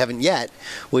do, or they haven't yet,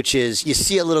 which is you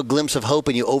see a little glimpse of hope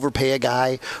and you overpay a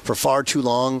guy for far too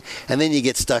long, and then you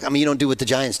get stuck. I mean, you don't do what the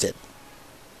Giants did.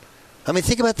 I mean,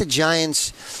 think about the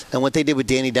Giants and what they did with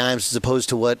Danny Dimes as opposed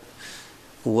to what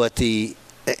the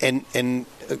and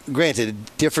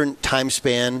granted, different time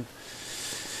span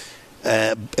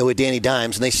with Danny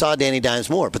Dimes, and they saw Danny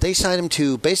Dimes more, but they signed him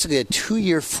to basically a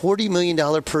 2-year, $40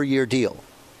 million per year deal.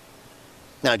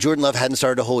 Now, Jordan Love hadn't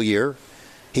started a whole year.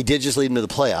 He did just lead him to the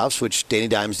playoffs, which Danny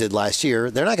Dimes did last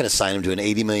year. They're not going to sign him to an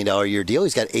 $80 million a year deal.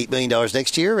 He's got $8 million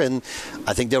next year, and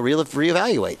I think they'll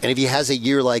reevaluate. And if he has a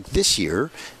year like this year,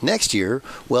 next year,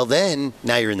 well, then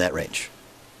now you're in that range.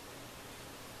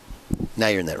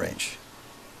 TJ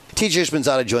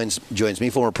Spinzata joins me,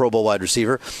 former Pro Bowl wide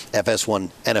receiver,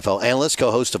 FS1 NFL analyst,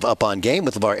 co-host of Up On Game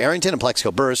with LeVar Arrington and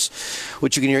Plexico Burress,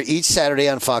 which you can hear each Saturday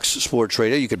on Fox Sports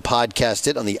Radio. You can podcast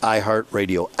it on the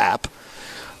iHeartRadio app.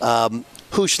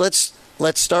 Hoosh, let's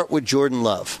start with Jordan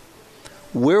Love.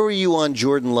 Where were you on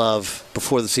Jordan Love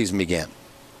before the season began?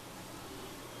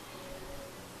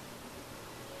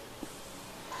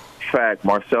 In fact,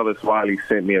 Marcellus Wiley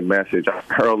sent me a message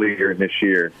earlier this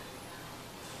year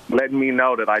letting me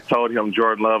know that I told him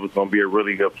Jordan Love was going to be a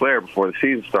really good player before the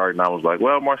season started. And I was like,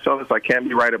 well, Marcellus, I can't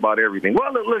be right about everything.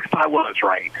 Well, it looks like I was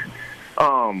right.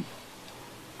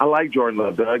 I like Jordan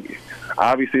Love, Doug.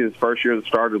 Obviously, his first year as a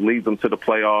starter leads him to the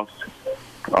playoffs.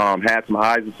 Had some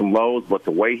highs and some lows, but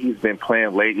the way he's been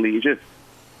playing lately, just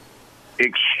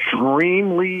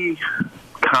extremely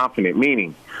confident,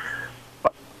 meaning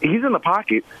he's in the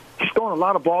pocket. He's throwing a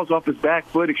lot of balls off his back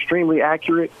foot, extremely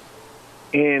accurate,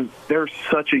 and they're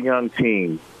such a young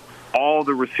team. All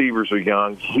the receivers are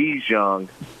young. He's young.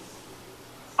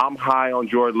 I'm high on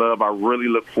Jordan Love. I really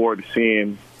look forward to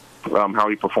seeing how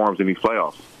he performs in these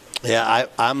playoffs. Yeah,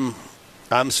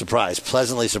 I'm surprised,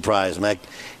 pleasantly surprised. Mac,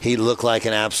 he looked like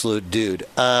an absolute dude.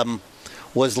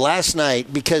 Was last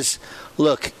night, because,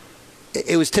 look,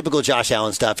 it was typical Josh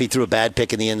Allen stuff. He threw a bad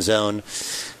pick in the end zone.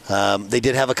 They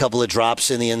did have a couple of drops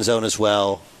in the end zone as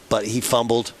well, but he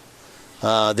fumbled.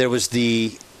 There was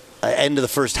the end of the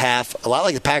first half, a lot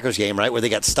like the Packers game, right, where they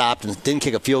got stopped and didn't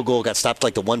kick a field goal, got stopped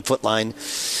like the 1-foot line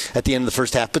at the end of the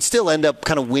first half, but still end up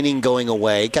kind of winning going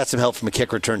away. Got some help from a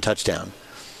kick return touchdown.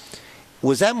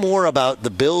 Was that more about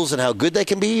the Bills and how good they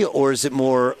can be, or is it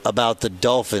more about the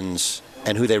Dolphins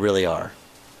and who they really are?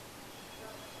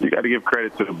 You got to give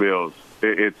credit to the Bills.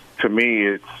 To me,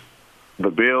 it's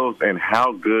the Bills and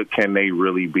how good can they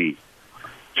really be.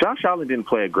 Josh Allen didn't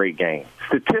play a great game.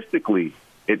 Statistically,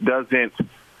 it doesn't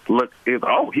look,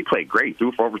 he played great.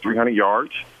 Threw for over 300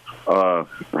 yards,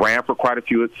 ran for quite a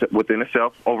few within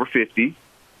itself, over 50.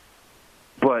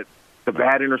 But the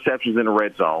bad interceptions in the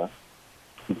red zone,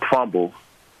 fumble,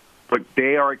 but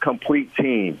they are a complete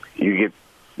team. You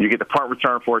get the punt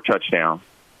return for a touchdown.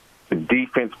 The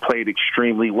defense played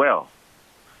extremely well.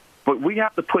 But we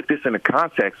have to put this into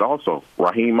context also.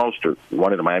 Raheem Mostert,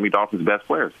 one of the Miami Dolphins' best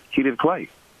players, he didn't play.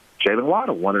 Jalen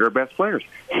Waddle, one of their best players,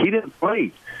 he didn't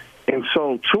play. And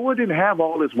so Tua didn't have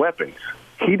all his weapons.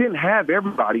 He didn't have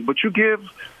everybody, but you give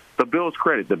the Bills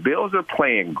credit. The Bills are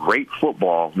playing great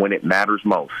football when it matters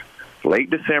most. Late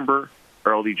December,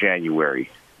 early January.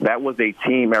 That was a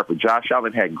team effort. Josh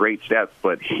Allen had great stats,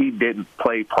 but he didn't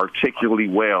play particularly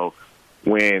well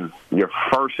when your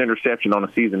first interception on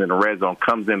the season in the red zone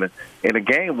comes in a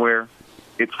game where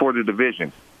it's for the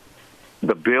division.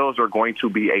 The Bills are going to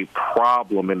be a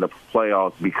problem in the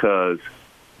playoffs because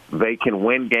they can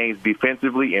win games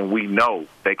defensively, and we know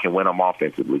they can win them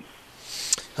offensively.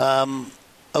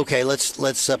 Okay,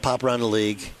 let's pop around the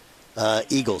league.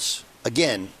 Eagles,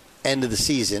 again, end of the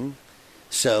season,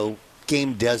 so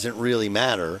game doesn't really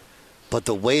matter. But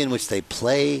the way in which they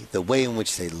play, the way in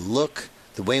which they look,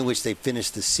 the way in which they finish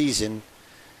the season,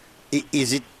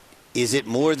 is it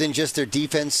more than just their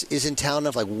defense isn't talented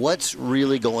enough? Like, what's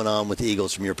really going on with the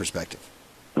Eagles from your perspective?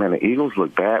 Man, the Eagles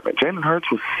look bad. Jalen Hurts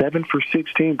was 7 for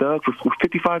 16, Doug, for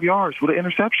 55 yards with an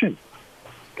interception.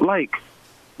 Like,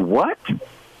 what?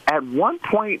 At one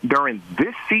point during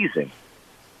this season,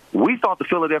 we thought the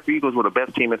Philadelphia Eagles were the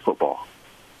best team in football.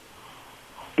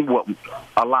 Well,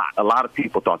 a lot of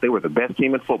people thought they were the best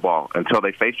team in football until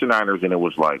they faced the Niners, and it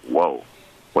was like, whoa,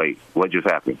 wait, what just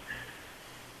happened?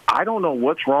 I don't know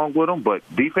what's wrong with them, but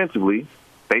defensively,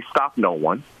 they stopped no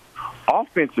one.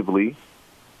 Offensively,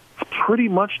 pretty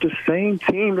much the same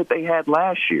team that they had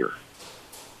last year.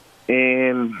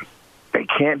 And they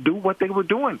can't do what they were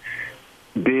doing.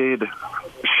 Did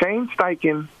Shane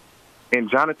Steichen and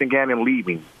Jonathan Gannon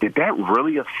leaving, did that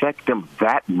really affect them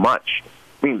that much?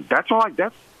 I mean, that's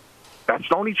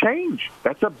the only change.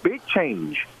 That's a big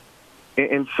change.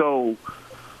 And so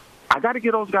I got to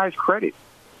give those guys credit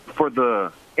for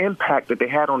the impact that they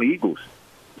had on the Eagles.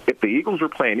 If the Eagles were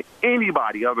playing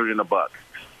anybody other than the Bucs,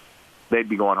 they'd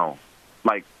be going home.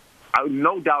 Like,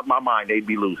 no doubt in my mind, they'd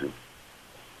be losing.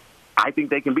 I think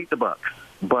they can beat the Bucs,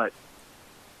 but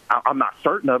I'm not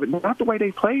certain of it. Not the way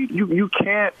they played. You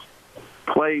can't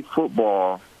play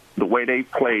football the way they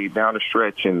played down the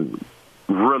stretch and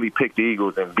really pick the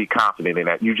Eagles and be confident in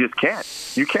that. You just can't.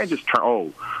 You can't just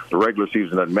turn, the regular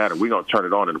season doesn't matter. We're going to turn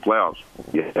it on in the playoffs.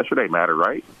 Yeah, that's what they matter,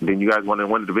 right? Then you guys want to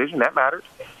win the division. That matters.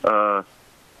 The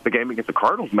game against the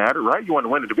Cardinals mattered, right? You want to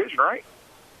win the division, right?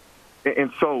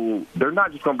 And so they're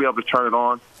not just going to be able to turn it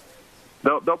on.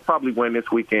 They'll probably win this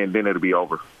weekend, then it'll be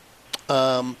over.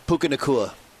 Puka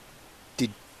Nacua,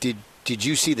 did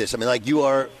you see this? I mean, like you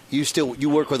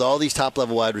work with all these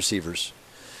top-level wide receivers.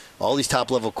 All these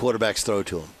top-level quarterbacks throw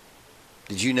to him.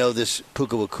 Did you know this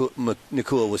Puka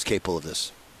Nacua was capable of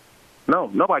this? No,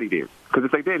 nobody did. Because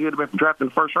if they did, he would have been drafted in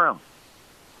the first round.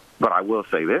 But I will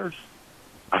say this.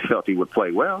 I felt he would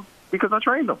play well because I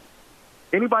trained him.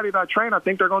 Anybody that I train, I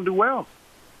think they're going to do well.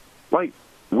 Like,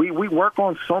 we work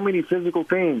on so many physical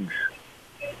things.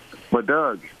 But,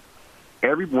 Doug,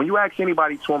 when you ask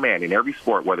anybody to a man in every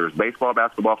sport, whether it's baseball,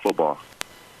 basketball, football,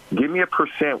 give me a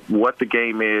percent what the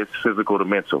game is, physical to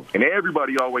mental. And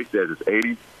everybody always says it's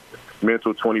 80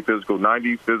 mental, 20 physical,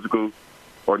 90 physical,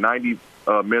 or 90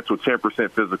 mental,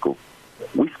 10% physical.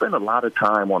 We spend a lot of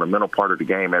time on the mental part of the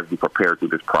game as we prepare through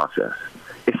this process.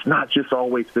 It's not just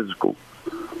always physical.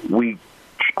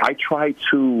 I try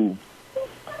to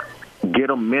get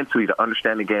them mentally to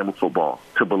understand the game of football,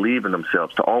 to believe in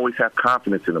themselves, to always have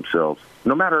confidence in themselves,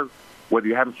 no matter whether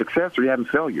you're having success or you're having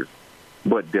failure.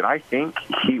 But did I think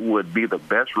he would be the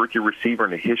best rookie receiver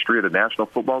in the history of the National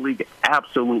Football League?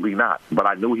 Absolutely not. But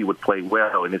I knew he would play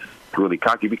well, and it's really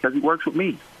cocky because he works with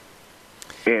me.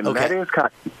 And that is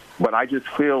cocky. But I just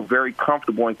feel very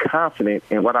comfortable and confident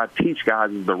in what I teach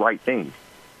guys is the right thing.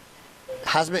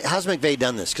 How's McVay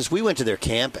done this? Because we went to their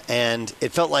camp, and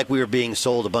it felt like we were being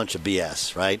sold a bunch of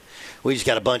BS, right? We just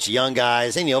got a bunch of young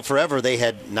guys. And, forever they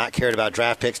had not cared about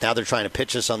draft picks. Now they're trying to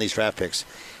pitch us on these draft picks.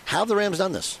 How have the Rams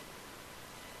done this?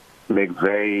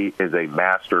 McVay is a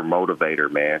master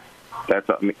motivator, man.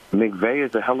 McVay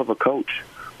is a hell of a coach.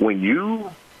 When you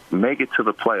make it to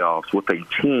the playoffs with a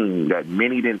team that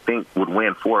many didn't think would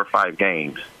win 4 or 5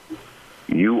 games,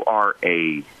 you are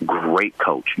a great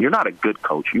coach. You're not a good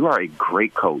coach. You are a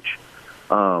great coach.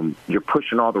 You're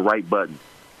pushing all the right buttons.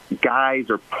 Guys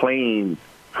are playing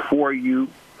for you,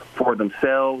 for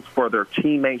themselves, for their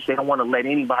teammates. They don't want to let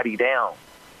anybody down.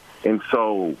 And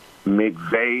so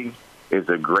McVay is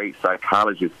a great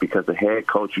psychologist because the head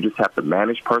coach, you just have to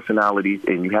manage personalities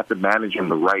and you have to manage them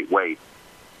the right way.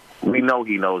 We know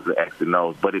he knows the X and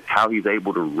O's, but it's how he's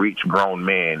able to reach grown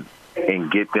men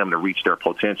and get them to reach their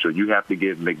potential. You have to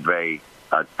give McVay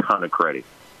a ton of credit.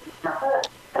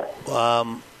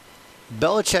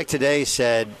 Belichick today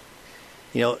said,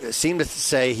 seemed to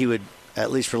say he would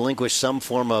at least relinquish some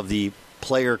form of the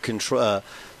player control,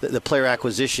 the player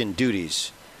acquisition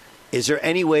duties. Is there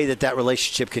any way that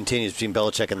relationship continues between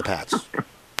Belichick and the Pats?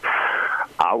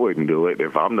 I wouldn't do it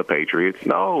if I'm the Patriots.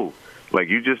 No. Like,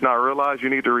 you just not realize you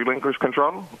need to relinquish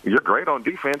control? You're great on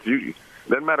defense.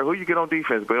 Doesn't matter who you get on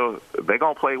defense, Bill, they're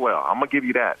going to play well. I'm going to give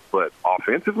you that. But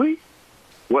offensively,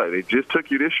 what, it just took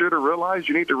you this year to realize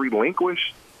you need to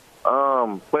relinquish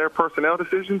player personnel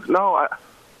decisions? No,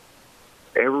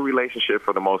 every relationship,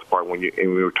 for the most part, when we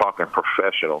were talking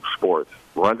professional sports,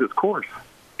 runs its course.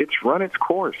 It's run its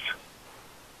course.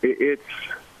 It's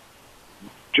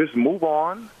just move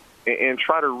on and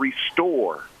try to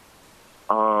restore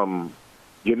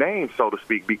your name, so to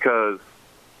speak, because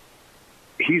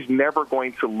he's never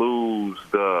going to lose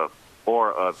the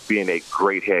aura of being a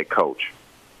great head coach.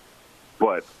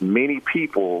 But many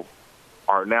people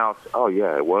are now, oh,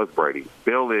 yeah, it was Brady.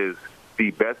 Bill is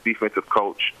the best defensive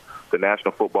coach the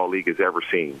National Football League has ever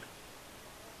seen.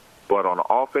 But on the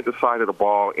offensive side of the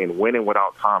ball and winning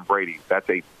without Tom Brady, that's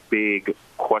a big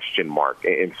question mark.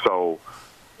 And so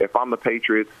if I'm the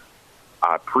Patriots,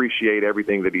 I appreciate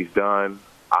everything that he's done.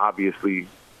 Obviously,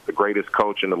 the greatest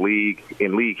coach in the league,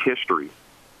 in league history.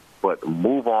 But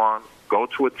move on, go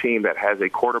to a team that has a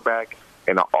quarterback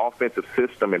and an offensive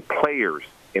system and players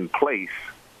in place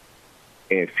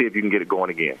and see if you can get it going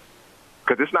again.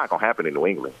 Because it's not going to happen in New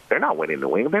England. They're not winning in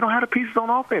New England. They don't have the pieces on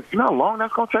offense. You know how long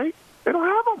that's going to take? They don't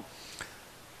have them.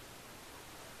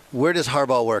 Where does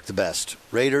Harbaugh work the best?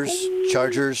 Raiders,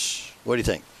 Chargers? What do you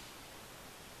think?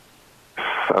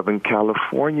 Southern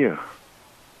California.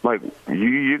 Like,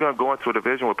 you're going to go into a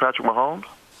division with Patrick Mahomes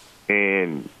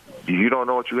and you don't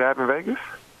know what you have in Vegas?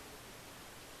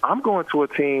 I'm going to a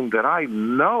team that I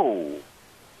know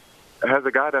has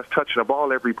a guy that's touching the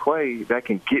ball every play that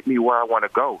can get me where I want to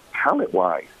go,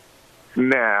 talent-wise.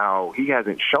 Now, he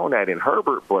hasn't shown that in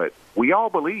Herbert, but we all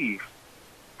believe,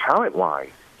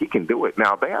 talent-wise, he can do it.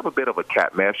 Now, they have a bit of a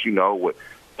cap mess, with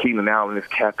Keenan Allen, his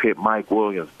cap hit, Mike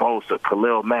Williams, Bosa,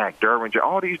 Khalil Mack, Derwin,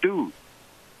 all these dudes.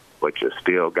 But you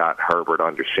still got Herbert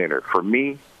under center. For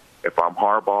me, if I'm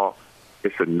Harbaugh,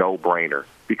 it's a no-brainer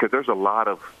because there's a lot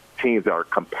of teams that are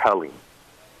compelling.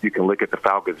 You can look at the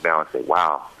Falcons now and say,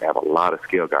 wow, they have a lot of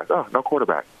skill guys. Oh, no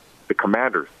quarterback. The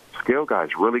Commanders, skill guys,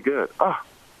 really good. Oh,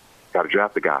 got to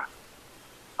draft the guy.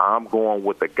 I'm going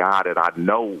with the guy that I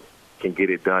know can get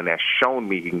it done, that's shown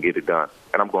me he can get it done,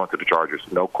 and I'm going to the Chargers.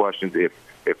 No questions.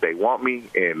 If they want me,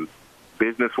 and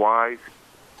business-wise,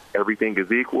 everything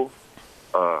is equal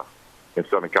in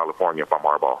Southern California if I'm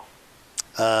Harbaugh.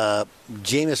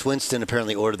 Jameis Winston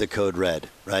apparently ordered the code red,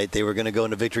 right? They were going to go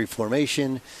into victory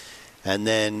formation, and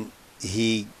then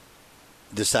he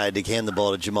decided to hand the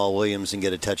ball to Jamal Williams and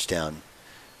get a touchdown.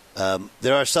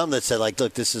 There are some that said,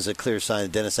 look, this is a clear sign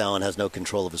that Dennis Allen has no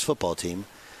control of his football team.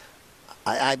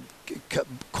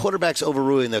 Quarterbacks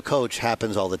overruling their coach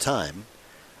happens all the time.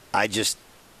 I just,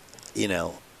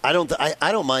 I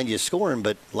don't mind you scoring,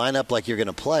 but line up like you're going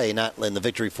to play, not in the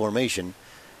victory formation.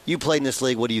 You played in this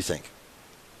league. What do you think?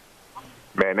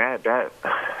 Man,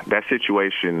 that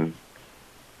situation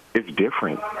is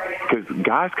different because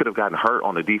guys could have gotten hurt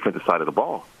on the defensive side of the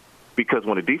ball because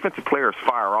when the defensive players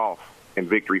fire off in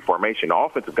victory formation, the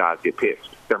offensive guys get pissed.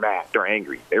 They're mad. They're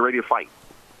angry. They're ready to fight.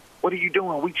 What are you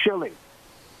doing? We chilling.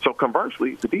 So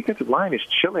conversely, the defensive line is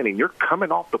chilling, and you're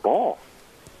coming off the ball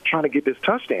trying to get this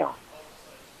touchdown.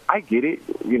 I get it.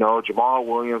 Jamal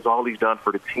Williams, all he's done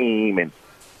for the team,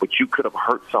 but you could have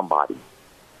hurt somebody.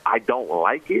 I don't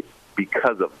like it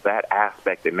because of that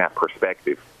aspect and that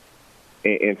perspective.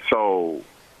 And so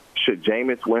should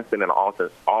Jameis Winston and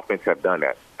offense have done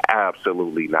that?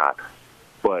 Absolutely not.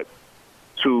 But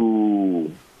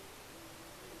to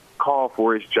call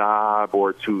for his job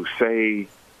or to say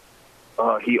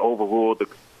he overruled,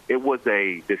 it was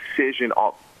a decision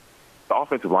off the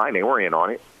offensive line. They were in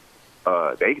on it.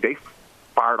 They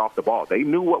fired off the ball. They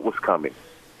knew what was coming.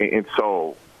 And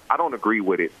so I don't agree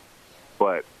with it,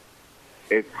 but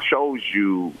it shows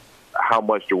you how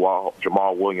much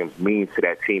Jamal Williams means to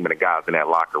that team and the guys in that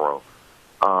locker room.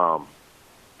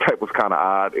 That was kind of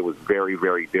odd. It was very,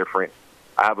 very different.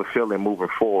 I have a feeling moving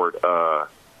forward, the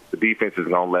defense is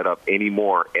going to let up any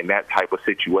more in that type of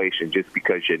situation just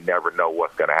because you never know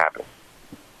what's going to happen.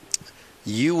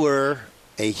 You were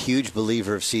a huge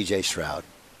believer of C.J. Stroud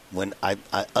when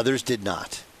others did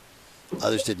not.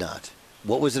 Others did not.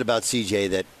 What was it about C.J.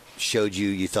 that showed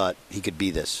you thought he could be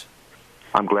this?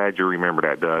 I'm glad you remember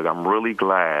that, Doug. I'm really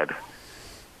glad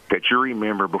that you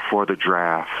remember before the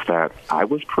draft that I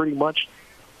was pretty much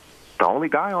the only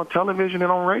guy on television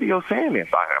and on radio saying this.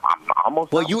 I'm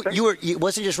almost. Well, it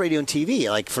wasn't just radio and TV.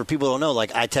 Like, for people who don't know,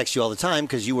 like, I text you all the time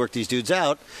because you work these dudes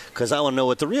out because I want to know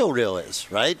what the real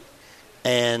is, right?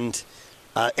 And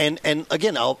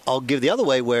again, I'll give the other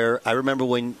way where I remember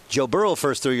when Joe Burrow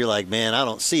first threw, you're like, man, I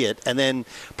don't see it. And then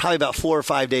probably about 4 or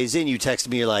 5 days in, you texted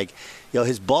me, you're like,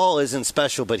 his ball isn't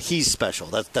special, but he's special.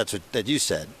 That's what that you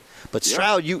said. But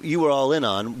Stroud, you were all in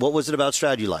on. What was it about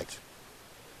Stroud you liked?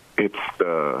 It's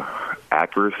the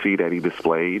accuracy that he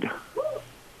displayed.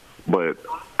 But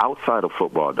outside of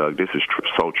football, Doug, this is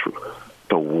so true.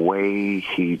 The way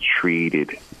he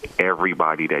treated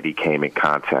everybody that he came in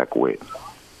contact with,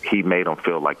 he made them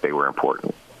feel like they were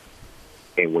important.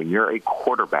 And when you're a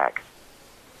quarterback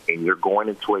and you're going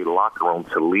into a locker room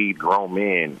to lead grown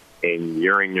men and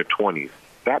you're in your 20s,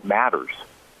 that matters.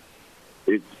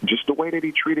 It's just the way that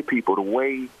he treated people, the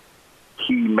way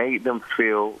he made them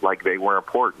feel like they were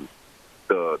important.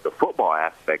 The football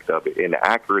aspect of it and the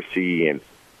accuracy, and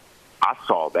I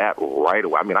saw that right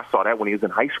away. I mean, I saw that when he was in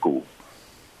high school.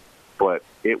 But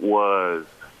it was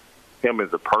him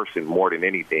as a person more than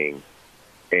anything.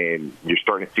 And you're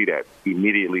starting to see that. He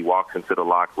immediately walks into the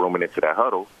locker room and into that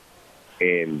huddle,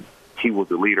 and he was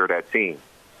the leader of that team.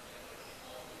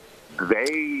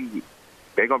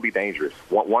 They're going to be dangerous.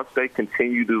 Once they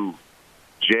continue to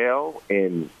gel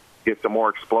and get some more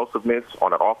explosiveness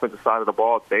on the offensive side of the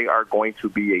ball, they are going to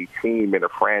be a team and a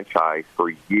franchise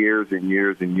for years and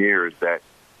years and years that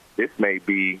this may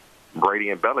be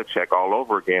Brady and Belichick all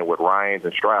over again with Ryans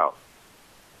and Stroud.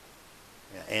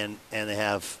 Yeah, and they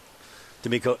have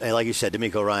D'Amico, and like you said,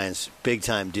 D'Amico Ryans,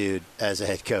 big-time dude as a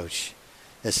head coach.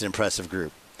 It's an impressive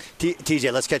group.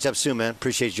 TJ, let's catch up soon, man.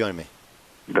 Appreciate you joining me.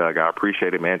 Doug, I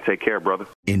appreciate it, man. Take care, brother.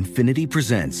 Infiniti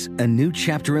presents a new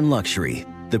chapter in luxury,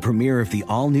 the premiere of the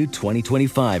all-new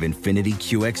 2025 Infiniti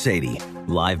QX80,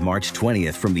 live March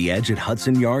 20th from the Edge at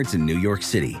Hudson Yards in New York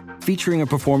City, featuring a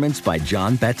performance by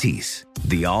John Batiste.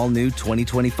 The all-new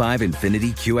 2025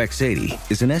 Infiniti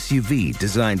QX80 is an SUV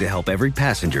designed to help every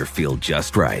passenger feel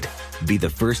just right. Be the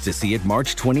first to see it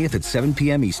March 20th at 7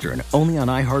 p.m. Eastern, only on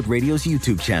iHeartRadio's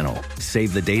YouTube channel.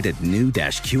 Save the date at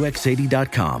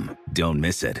new-QX80.com. Don't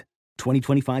miss it.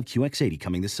 2025 QX80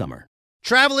 coming this summer.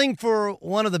 Traveling for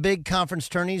one of the big conference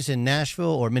tourneys in Nashville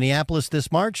or Minneapolis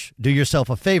this March? Do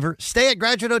yourself a favor. Stay at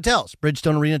Graduate Hotels,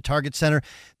 Bridgestone Arena, Target Center.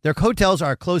 Their hotels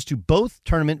are close to both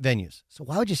tournament venues. So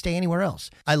why would you stay anywhere else?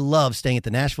 I love staying at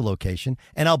the Nashville location,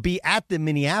 and I'll be at the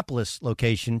Minneapolis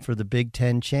location for the Big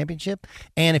Ten Championship.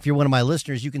 And if you're one of my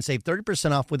listeners, you can save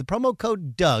 30% off with the promo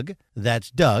code DOUG. That's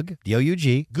Doug,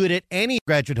 D-O-U-G. Good at any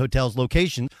Graduate Hotels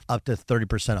location, up to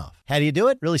 30% off. How do you do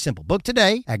it? Really simple. Book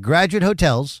today at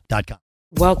graduatehotels.com.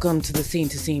 Welcome to the Scene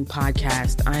to Scene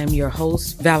podcast. I am your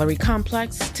host, Valerie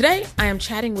Complex. Today, I am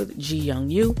chatting with Ji Young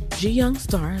Yu. Ji Young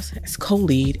stars as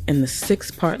co-lead in the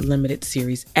 6-part limited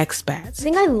series Expats. I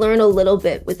think I learn a little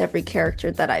bit with every character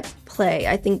that I play.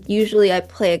 I think usually I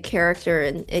play a character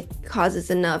and it causes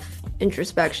enough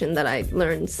introspection that I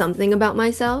learn something about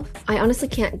myself. I honestly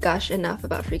can't gush enough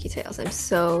about Freaky Tales. I'm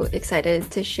so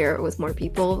excited to share it with more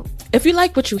people. If you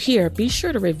like what you hear, be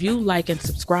sure to review, like, and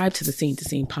subscribe to the Scene to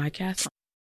Scene podcast